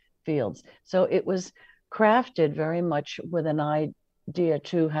complex fields. So it was crafted very much with an idea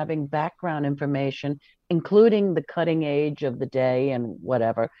to having background information, including the cutting age of the day and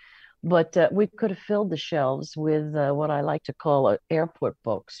whatever. But we could have filled the shelves with what I like to call airport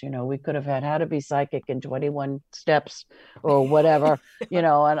books. We could have had How to Be Psychic in 21 Steps or whatever, and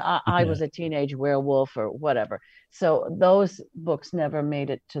I was a teenage werewolf or whatever. So those books never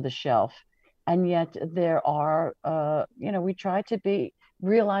made it to the shelf. And yet there are, we try to be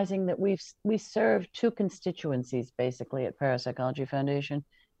realizing that we serve 2 constituencies basically at Parapsychology Foundation.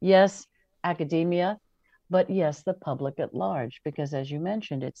 Yes, academia, but yes, the public at large, because as you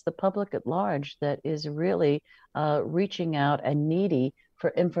mentioned, it's the public at large that is really reaching out and needy for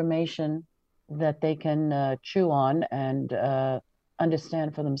information that they can chew on and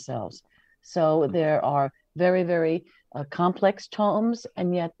understand for themselves. So there are very, very complex tomes,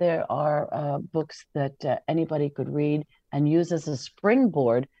 and yet there are books that anybody could read and use as a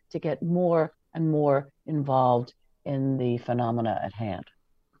springboard to get more and more involved in the phenomena at hand.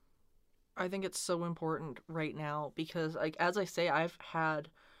 I think it's so important right now because, like, as I say, I've had,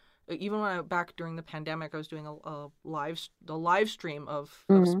 even when back during the pandemic, I was doing a live stream of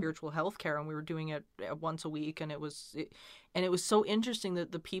spiritual healthcare, and we were doing it once a week, and it was so interesting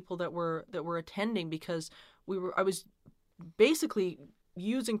that the people that were attending, because I was basically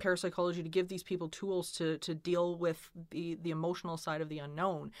using parapsychology to give these people tools to deal with the emotional side of the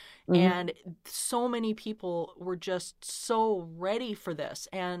unknown. And so many people were just so ready for this,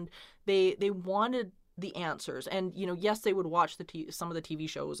 and they wanted the answers. And yes, they would watch some of the TV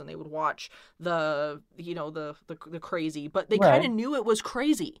shows, and they would watch the crazy, but they kind of knew it was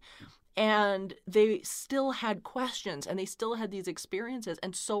crazy. And they still had questions, and they still had these experiences.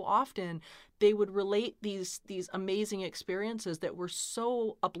 And so often they would relate these amazing experiences that were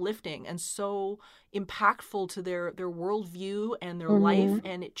so uplifting and so impactful to their worldview and their life,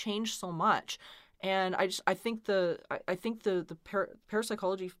 and it changed so much. And I think the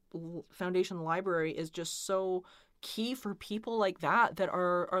Parapsychology Foundation Library is just so key for people like that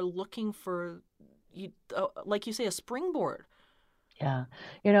are looking for, like you say, a springboard. Yeah.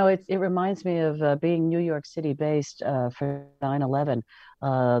 It reminds me of being New York City based for 9/11.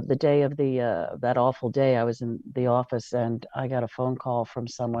 The day of that awful day, I was in the office and I got a phone call from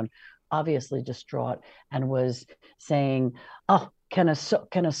someone obviously distraught and was saying, "Oh, can a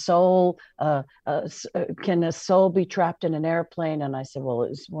soul be trapped in an airplane?" And I said, "Well,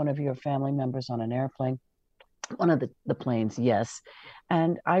 is one of your family members on an airplane?" One of the planes, yes.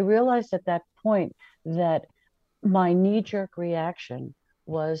 And I realized at that point that my knee-jerk reaction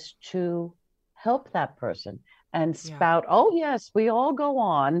was to help that person and spout, "Oh yes, we all go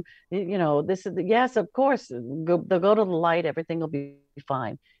on, this is yes, of course, they'll go to the light, everything will be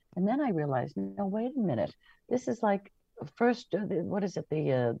fine." And then I realized, no, wait a minute, this is like, first, what is it,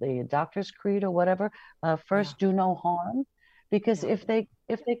 the doctor's creed or whatever, first do no harm. Because if they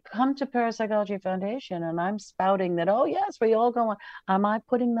come to Parapsychology Foundation and I'm spouting that, "Oh yes, we all go on," am I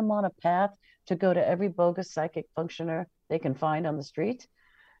putting them on a path to go to every bogus psychic functioner they can find on the street?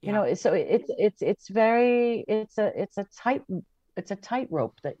 So it's a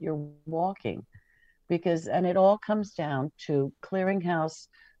tightrope that you're walking, and it all comes down to clearing house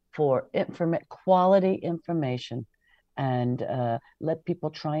for quality information, and let people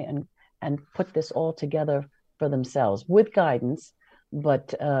try and put this all together for themselves with guidance.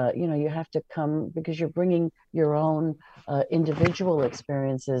 But you have to come, because you're bringing your own individual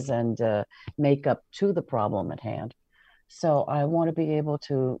experiences and makeup to the problem at hand. So I want to be able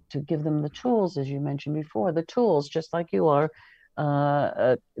to give them the tools, as you mentioned before, the tools, just like you are,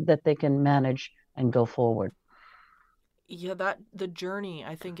 that they can manage and go forward. Yeah, that the journey,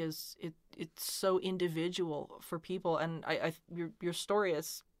 I think, it's so individual for people. And your story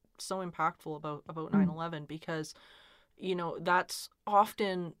is so impactful about 9/11, because that's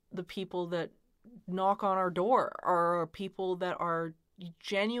often the people that knock on our door are people that are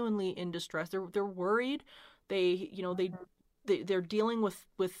genuinely in distress. They're worried. They're dealing with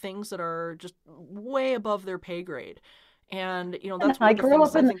things that are just way above their pay grade. And that's I grew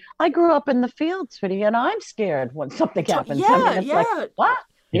up in the field, sweetie, and I'm scared when something happens. Like, what?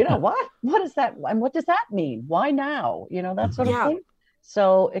 What is that? And what does that mean? Why now? That sort of thing.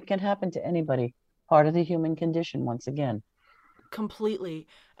 So it can happen to anybody. Part of the human condition, once again. Completely.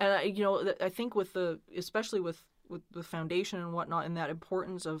 And I think especially with the foundation and whatnot, and that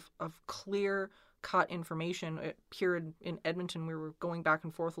importance of clear cut information. Here in Edmonton, we were going back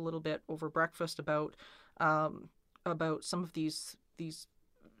and forth a little bit over breakfast about some of these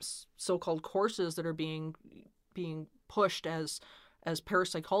so-called courses that are being pushed as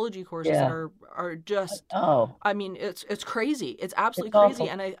parapsychology courses that are just, I mean, it's crazy. It's absolutely crazy.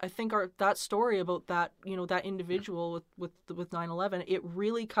 And I think that story about that, that individual with 9/11, it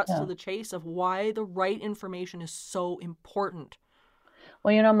really cuts to the chase of why the right information is so important.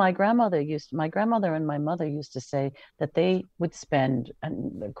 Well, my grandmother and my mother used to say that they would spend,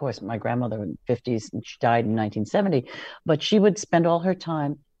 and of course my grandmother in the 50s, and she died in 1970, but she would spend all her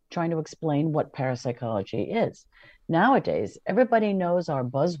time trying to explain what parapsychology is. Nowadays, everybody knows our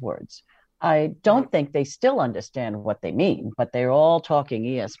buzzwords. I don't think they still understand what they mean, but they're all talking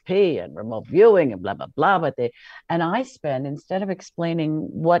ESP and remote viewing and blah, blah, blah. And I spend, instead of explaining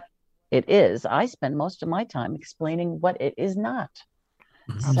what it is, I spend most of my time explaining what it is not.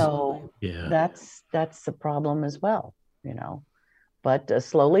 So that's the problem as well, But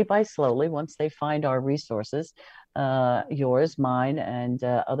slowly, once they find our resources, yours, mine, and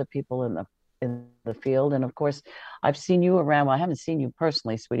other people in the field, and of course, I've seen you around. Well, I haven't seen you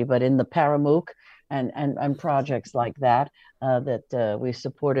personally, sweetie, but in the Paramook and projects like that, we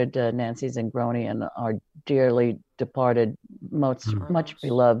supported Nancy Zingroni and our dearly departed, much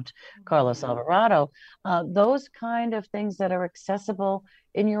beloved Carlos Alvarado. Those kind of things that are accessible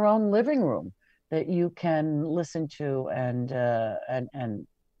in your own living room that you can listen to, and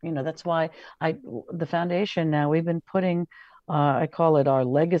that's why the foundation now, we've been putting, I call it our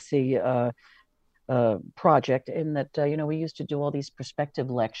legacy project, in that we used to do all these perspective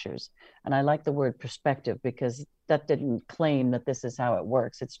lectures, and I like the word perspective because that didn't claim that this is how it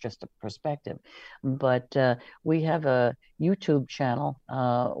works. It's just a perspective. But we have a YouTube channel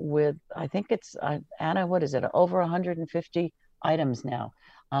with, I think it's Anna, what is it, over 150 items now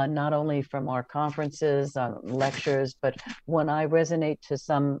not only from our conferences, lectures, but when I resonate to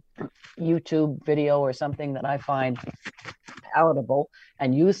some YouTube video or something that I find palatable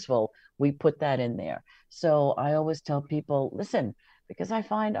and useful, we put that in there. So I always tell people, listen, because I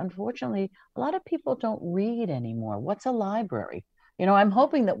find, unfortunately, a lot of people don't read anymore. What's a library? I'm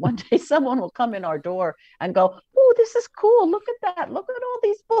hoping that one day someone will come in our door and go, oh, this is cool. Look at that. Look at all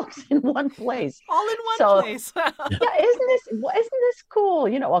these books in one place. All in one place. Yeah, isn't this cool?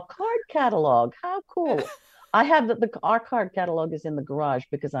 A card catalog. How cool. I have our card catalog is in the garage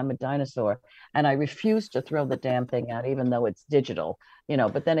because I'm a dinosaur and I refuse to throw the damn thing out, even though it's digital,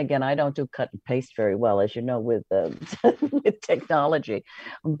 but then again, I don't do cut and paste very well, as you know, with with technology.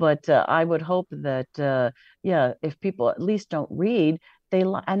 But I would hope that, if people at least don't read, they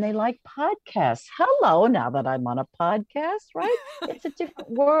like podcasts. Hello, now that I'm on a podcast, right? It's a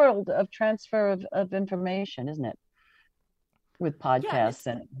different world of transfer of information, isn't it? With podcasts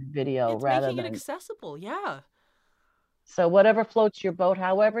and video, it's rather making than it accessible. Yeah. So whatever floats your boat,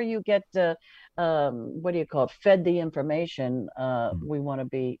 however you get what do you call it, fed the information, we want to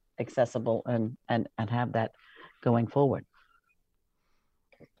be accessible and have that going forward.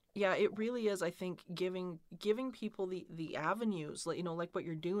 Yeah, it really is. I think giving people the avenues, like what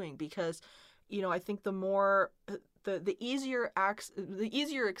you're doing, because I think the more the easier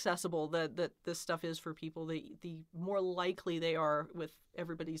accessible that this stuff is for people, the more likely they are, with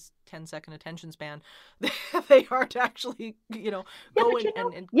everybody's 10-second attention span, they are to actually go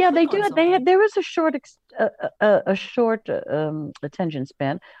and they do. There is a short attention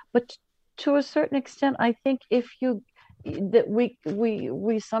span, but to a certain extent, I think we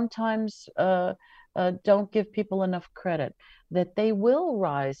sometimes don't give people enough credit that they will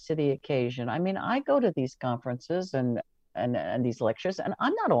rise to the occasion. I mean, I go to these conferences and these lectures, and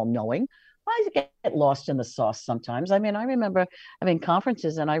I'm not all knowing. I get lost in the sauce sometimes. I mean, I remember having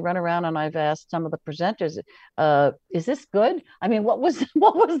conferences and I run around and I've asked some of the presenters, is this good? I mean, what was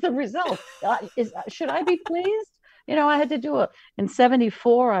the result? Should I be pleased? I had to do in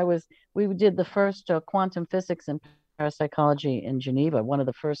 1974, we did the first quantum physics and parapsychology in Geneva, one of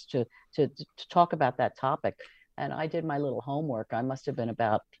the first to talk about that topic. And I did my little homework. I must have been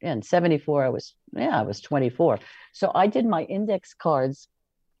about, in 1974, I was 24. So I did my index cards,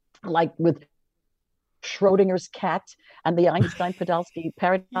 like with Schrodinger's cat and the Einstein-Podolsky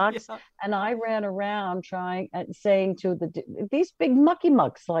paradox. Yeah. And I ran around saying to these big mucky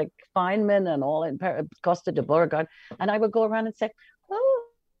mucks like Feynman and all, and Costa de Beauregard, and I would go around and say, oh,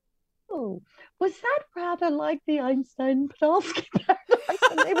 was that rather like the Einstein-Podolsky paradox?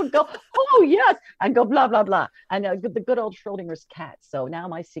 And they would go, oh, yes, and go blah, blah, blah. And the good old Schrodinger's cat. So now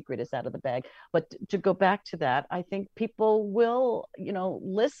my secret is out of the bag. But to go back to that, I think people will,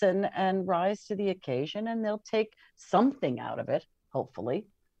 listen and rise to the occasion, and they'll take something out of it, hopefully.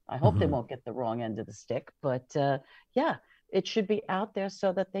 I hope they won't get the wrong end of the stick. But it should be out there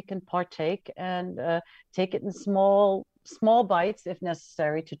so that they can partake and take it in small bites, if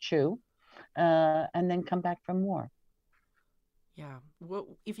necessary, to chew, and then come back for more. Yeah.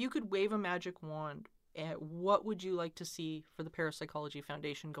 If you could wave a magic wand, what would you like to see for the Parapsychology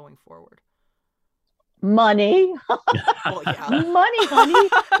Foundation going forward? Money. Oh, yeah. Money, honey.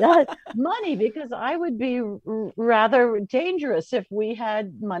 Money, because I would be rather dangerous if we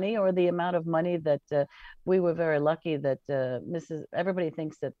had money, or the amount of money that we were very lucky that everybody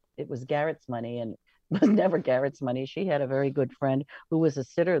thinks that it was Garrett's money, and was never Garrett's money. She had a very good friend who was a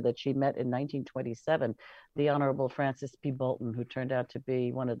sitter that she met in 1927, the Honorable Frances P. Bolton, who turned out to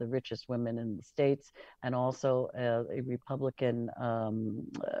be one of the richest women in the States, and also a Republican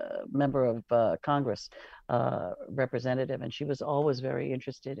member of Congress, representative. And she was always very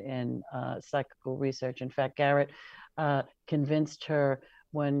interested in psychical research. In fact, Garrett convinced her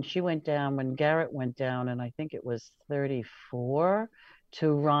when Garrett went down, and I think it was 1934,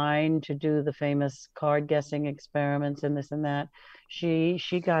 to Rhine to do the famous card guessing experiments and this and that. She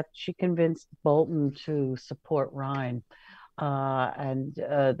convinced Bolton to support Rhine, and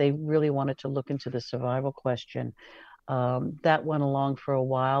they really wanted to look into the survival question. That went along for a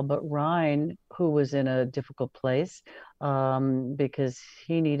while, but Rhine, who was in a difficult place because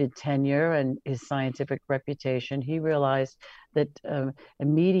he needed tenure and his scientific reputation, he realized that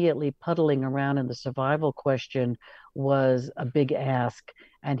immediately puddling around in the survival question was a big ask,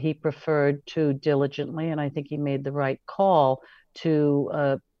 and he preferred to diligently, and I think he made the right call,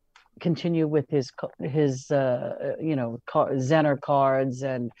 to continue with his Zener cards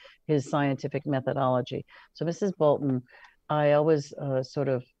and his scientific methodology. So Mrs. Bolton, I always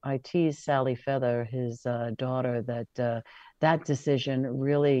I tease Sally Feather, his daughter, that that decision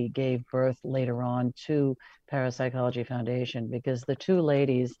really gave birth later on to Parapsychology Foundation, because the two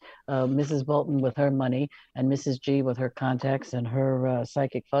ladies, Mrs. Bolton with her money and Mrs. G with her contacts and her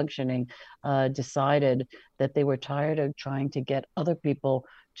psychic functioning, decided that they were tired of trying to get other people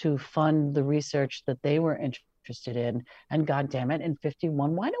to fund the research that they were interested in. And God damn it, in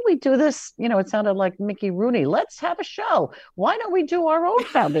 51, why don't we do this? It sounded like Mickey Rooney. Let's have a show. Why don't we do our own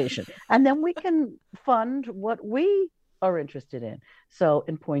foundation? And then we can fund what we are interested in. So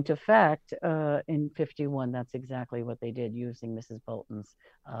in point of fact, in 51, that's exactly what they did, using Mrs. Bolton's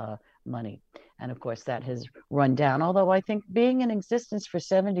money. And of course, that has run down. Although I think being in existence for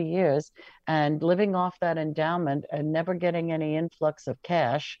 70 years and living off that endowment and never getting any influx of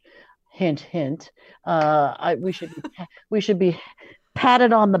cash, hint, hint, we should be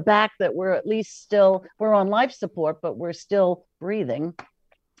patted on the back that we're at least we're on life support, but we're still breathing.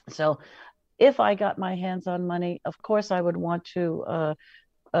 So if I got my hands on money, of course, I would want to,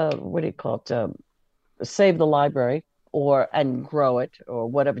 save the library and grow it or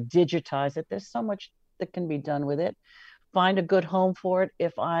whatever, digitize it. There's so much that can be done with it. Find a good home for it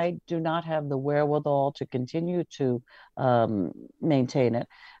if I do not have the wherewithal to continue to maintain it,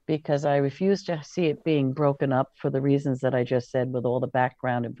 because I refuse to see it being broken up for the reasons that I just said, with all the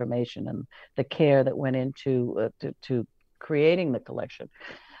background information and the care that went into to creating the collection.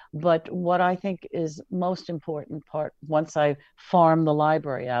 But what I think is most important part, once I farm the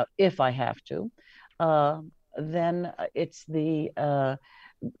library out, if I have to, then it's the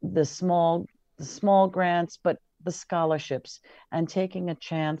small grants, but the scholarships, and taking a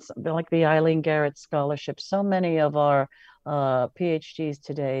chance, like the Eileen Garrett Scholarship. So many of our PhDs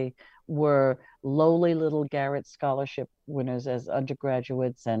today were lowly little Garrett Scholarship winners as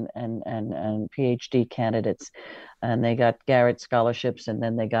undergraduates and PhD candidates. And they got Garrett Scholarships, and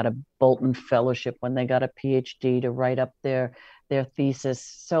then they got a Bolton Fellowship when they got a PhD to write up their thesis.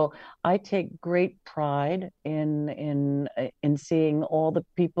 So I take great pride in seeing all the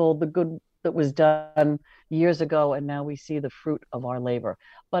people, the good that was done years ago, and now we see the fruit of our labor.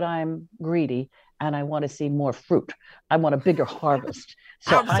 But I'm greedy, and I want to see more fruit. I want a bigger harvest.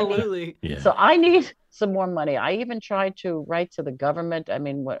 So absolutely. So I need some more money. I even tried to write to the government. I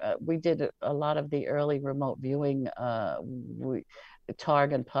mean, we did a lot of the early remote viewing.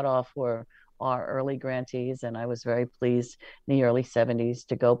 Targ and Putoff were our early grantees, and I was very pleased in the early 70s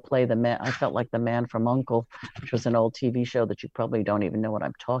to go play the man. I felt like the man from U.N.C.L.E., which was an old TV show that you probably don't even know what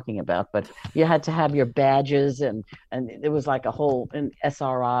I'm talking about, but you had to have your badges, and it was like a whole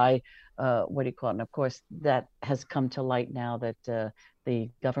SRI, and of course that has come to light now that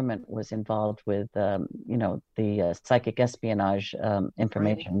the government was involved with the psychic espionage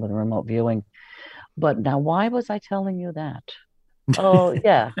information with remote viewing. But now, why was I telling you that? Oh,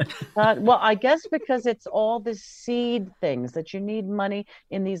 yeah. Well, I guess because it's all the seed things that you need money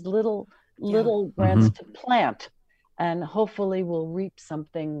in these little grants to plant, and hopefully we'll reap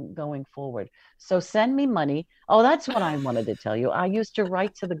something going forward. So send me money. Oh, that's what I wanted to tell you. I used to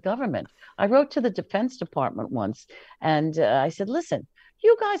write to the government. I wrote to the Defense Department once, and I said, listen,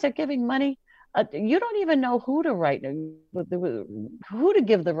 you guys are giving money. You don't even know who to write, who to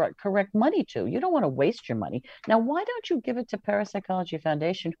give the correct money to. You don't want to waste your money. Now, why don't you give it to Parapsychology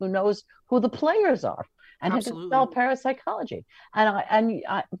Foundation, who knows who the players are and who can sell parapsychology? And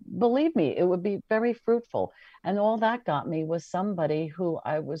I believe me, it would be very fruitful. And all that got me was somebody who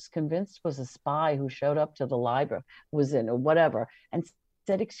I was convinced was a spy who showed up to the library, was in or whatever, and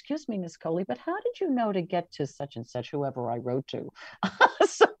said, excuse me, Miss Coley, but how did you know to get to such and such, whoever I wrote to?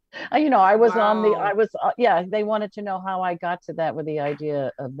 So, I was they wanted to know how I got to that with the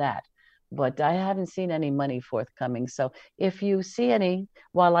idea of that. But I haven't seen any money forthcoming. So if you see any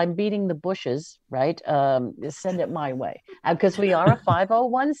while I'm beating the bushes, right, send it my way. Because we are a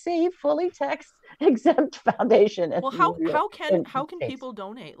 501c fully tax exempt foundation. Well, how can people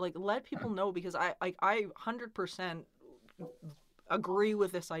donate? Like, let people know, because I 100% agree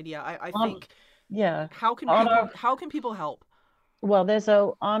with this idea. I think how can people help? Well, there's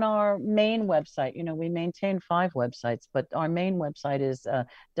on our main website, we maintain 5 websites, but our main website is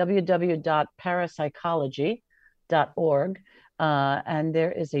www.parapsychology.org, and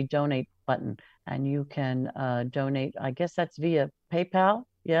there is a donate button, and you can donate. I guess that's via PayPal,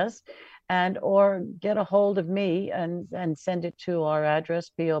 yes, or get a hold of me and send it to our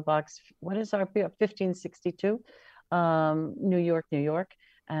address, PO Box. What is our PO? 1562, New York,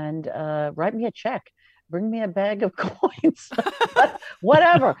 and write me a check. bring me a bag of coins. But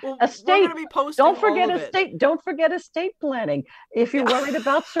whatever. Well, Estate. we're gonna be posting Don't forget all of it. estate. Don't forget estate planning. If you're worried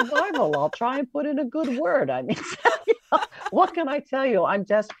about survival, I'll try and put in a good word. I mean, what can I tell you? I'm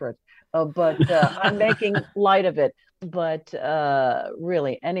desperate, but I'm making light of it. But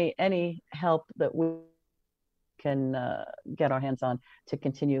really, any help that we can get our hands on to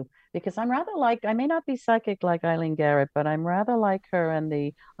continue, because I'm rather like, I may not be psychic like Eileen Garrett, but I'm rather like her and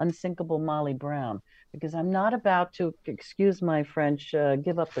the unsinkable Molly Brown, because I'm not about to, excuse my French,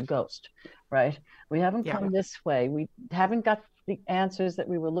 give up the ghost, right? We haven't come this way. We haven't got the answers that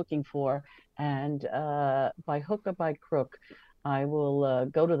we were looking for. And by hook or by crook, I will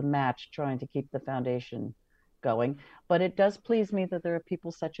go to the match trying to keep the foundation going. But it does please me that there are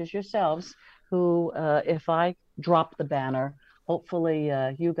people such as yourselves who, if I drop the banner, hopefully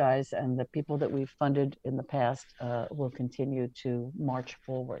you guys and the people that we've funded in the past will continue to march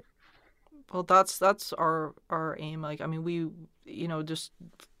forward. Well, that's our aim. Like, I mean, we, just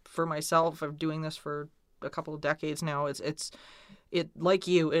for myself, I'm doing this for a couple of decades now. It like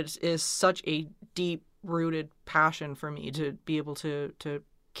you, it is such a deep rooted passion for me to be able to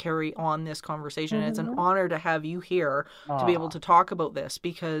carry on this conversation. Mm-hmm. It's an honor to have you here to be able to talk about this,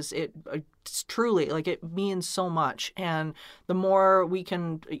 because it's truly, like, it means so much. And the more we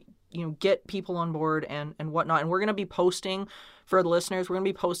can, get people on board and whatnot, and we're going to be posting, for the listeners, we're going to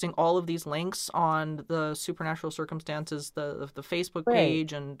be posting all of these links on the Supernatural Circumstances, the Facebook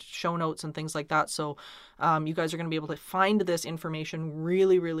page and show notes and things like that. So you guys are going to be able to find this information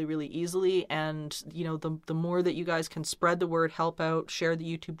really, really, really easily. And, the more that you guys can spread the word, help out, share the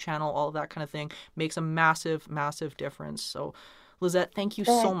YouTube channel, all of that kind of thing, makes a massive, massive difference. So Lizette, thank you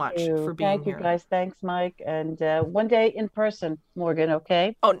so much for being here. Thank you, guys. Thanks, Mike. And one day in person, Morgan,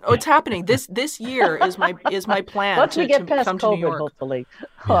 okay? Oh, it's happening. This year is my plan. Once we get past come COVID, to New York. hopefully.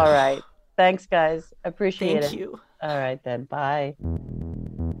 Yeah. All right. Thanks, guys. Appreciate it. Thank you. All right, then. Bye.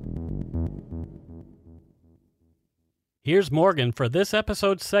 Here's Morgan for this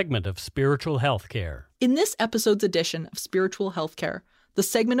episode's segment of Spiritual Healthcare. In this episode's edition of Spiritual Healthcare, the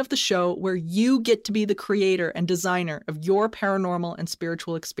segment of the show where you get to be the creator and designer of your paranormal and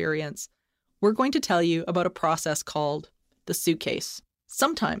spiritual experience, we're going to tell you about a process called the suitcase.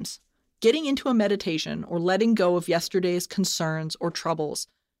 Sometimes, getting into a meditation or letting go of yesterday's concerns or troubles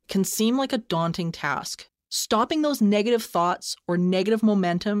can seem like a daunting task. Stopping those negative thoughts or negative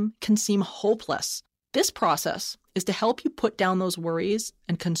momentum can seem hopeless. This process is to help you put down those worries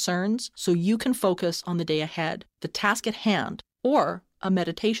and concerns so you can focus on the day ahead, the task at hand, or a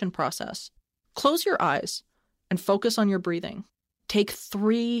meditation process. Close your eyes and focus on your breathing. Take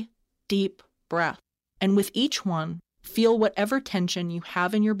 3 deep breaths, and with each one, feel whatever tension you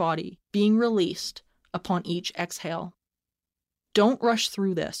have in your body being released upon each exhale. Don't rush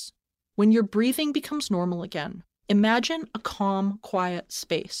through this. When your breathing becomes normal again, imagine a calm, quiet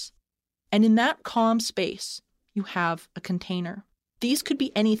space. And in that calm space, you have a container. These could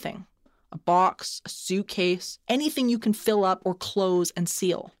be anything. A box, a suitcase, anything you can fill up or close and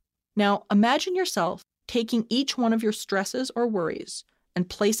seal. Now, imagine yourself taking each one of your stresses or worries and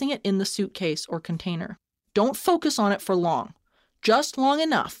placing it in the suitcase or container. Don't focus on it for long, just long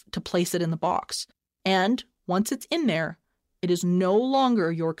enough to place it in the box. And once it's in there, it is no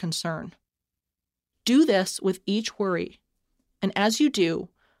longer your concern. Do this with each worry, and as you do,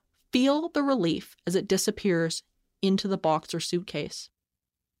 feel the relief as it disappears into the box or suitcase.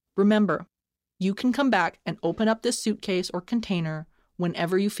 Remember, you can come back and open up this suitcase or container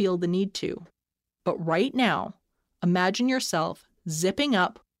whenever you feel the need to. But right now, imagine yourself zipping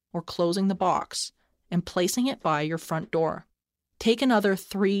up or closing the box and placing it by your front door. Take another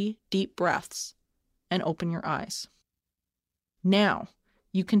 3 deep breaths and open your eyes. Now,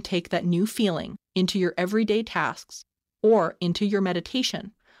 you can take that new feeling into your everyday tasks or into your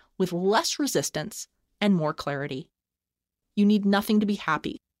meditation with less resistance and more clarity. You need nothing to be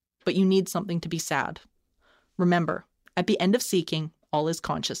happy, but you need something to be sad. Remember, at the end of seeking, all is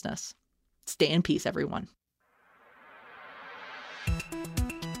consciousness. Stay in peace, everyone.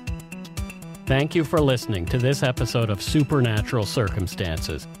 Thank you for listening to this episode of Supernatural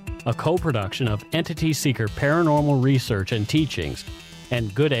Circumstances, a co-production of Entity Seeker Paranormal Research and Teachings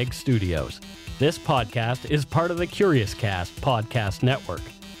and Good Egg Studios. This podcast is part of the Curious Cast podcast network.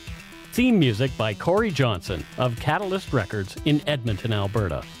 Theme music by Corey Johnson of Catalyst Records in Edmonton,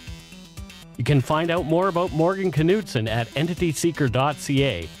 Alberta. You can find out more about Morgan Knudsen at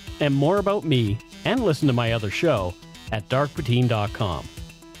entityseeker.ca and more about me and listen to my other show at darkpoutine.com.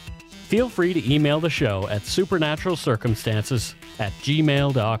 Feel free to email the show at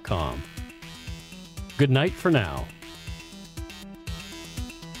supernaturalcircumstances@gmail.com. Good night for now.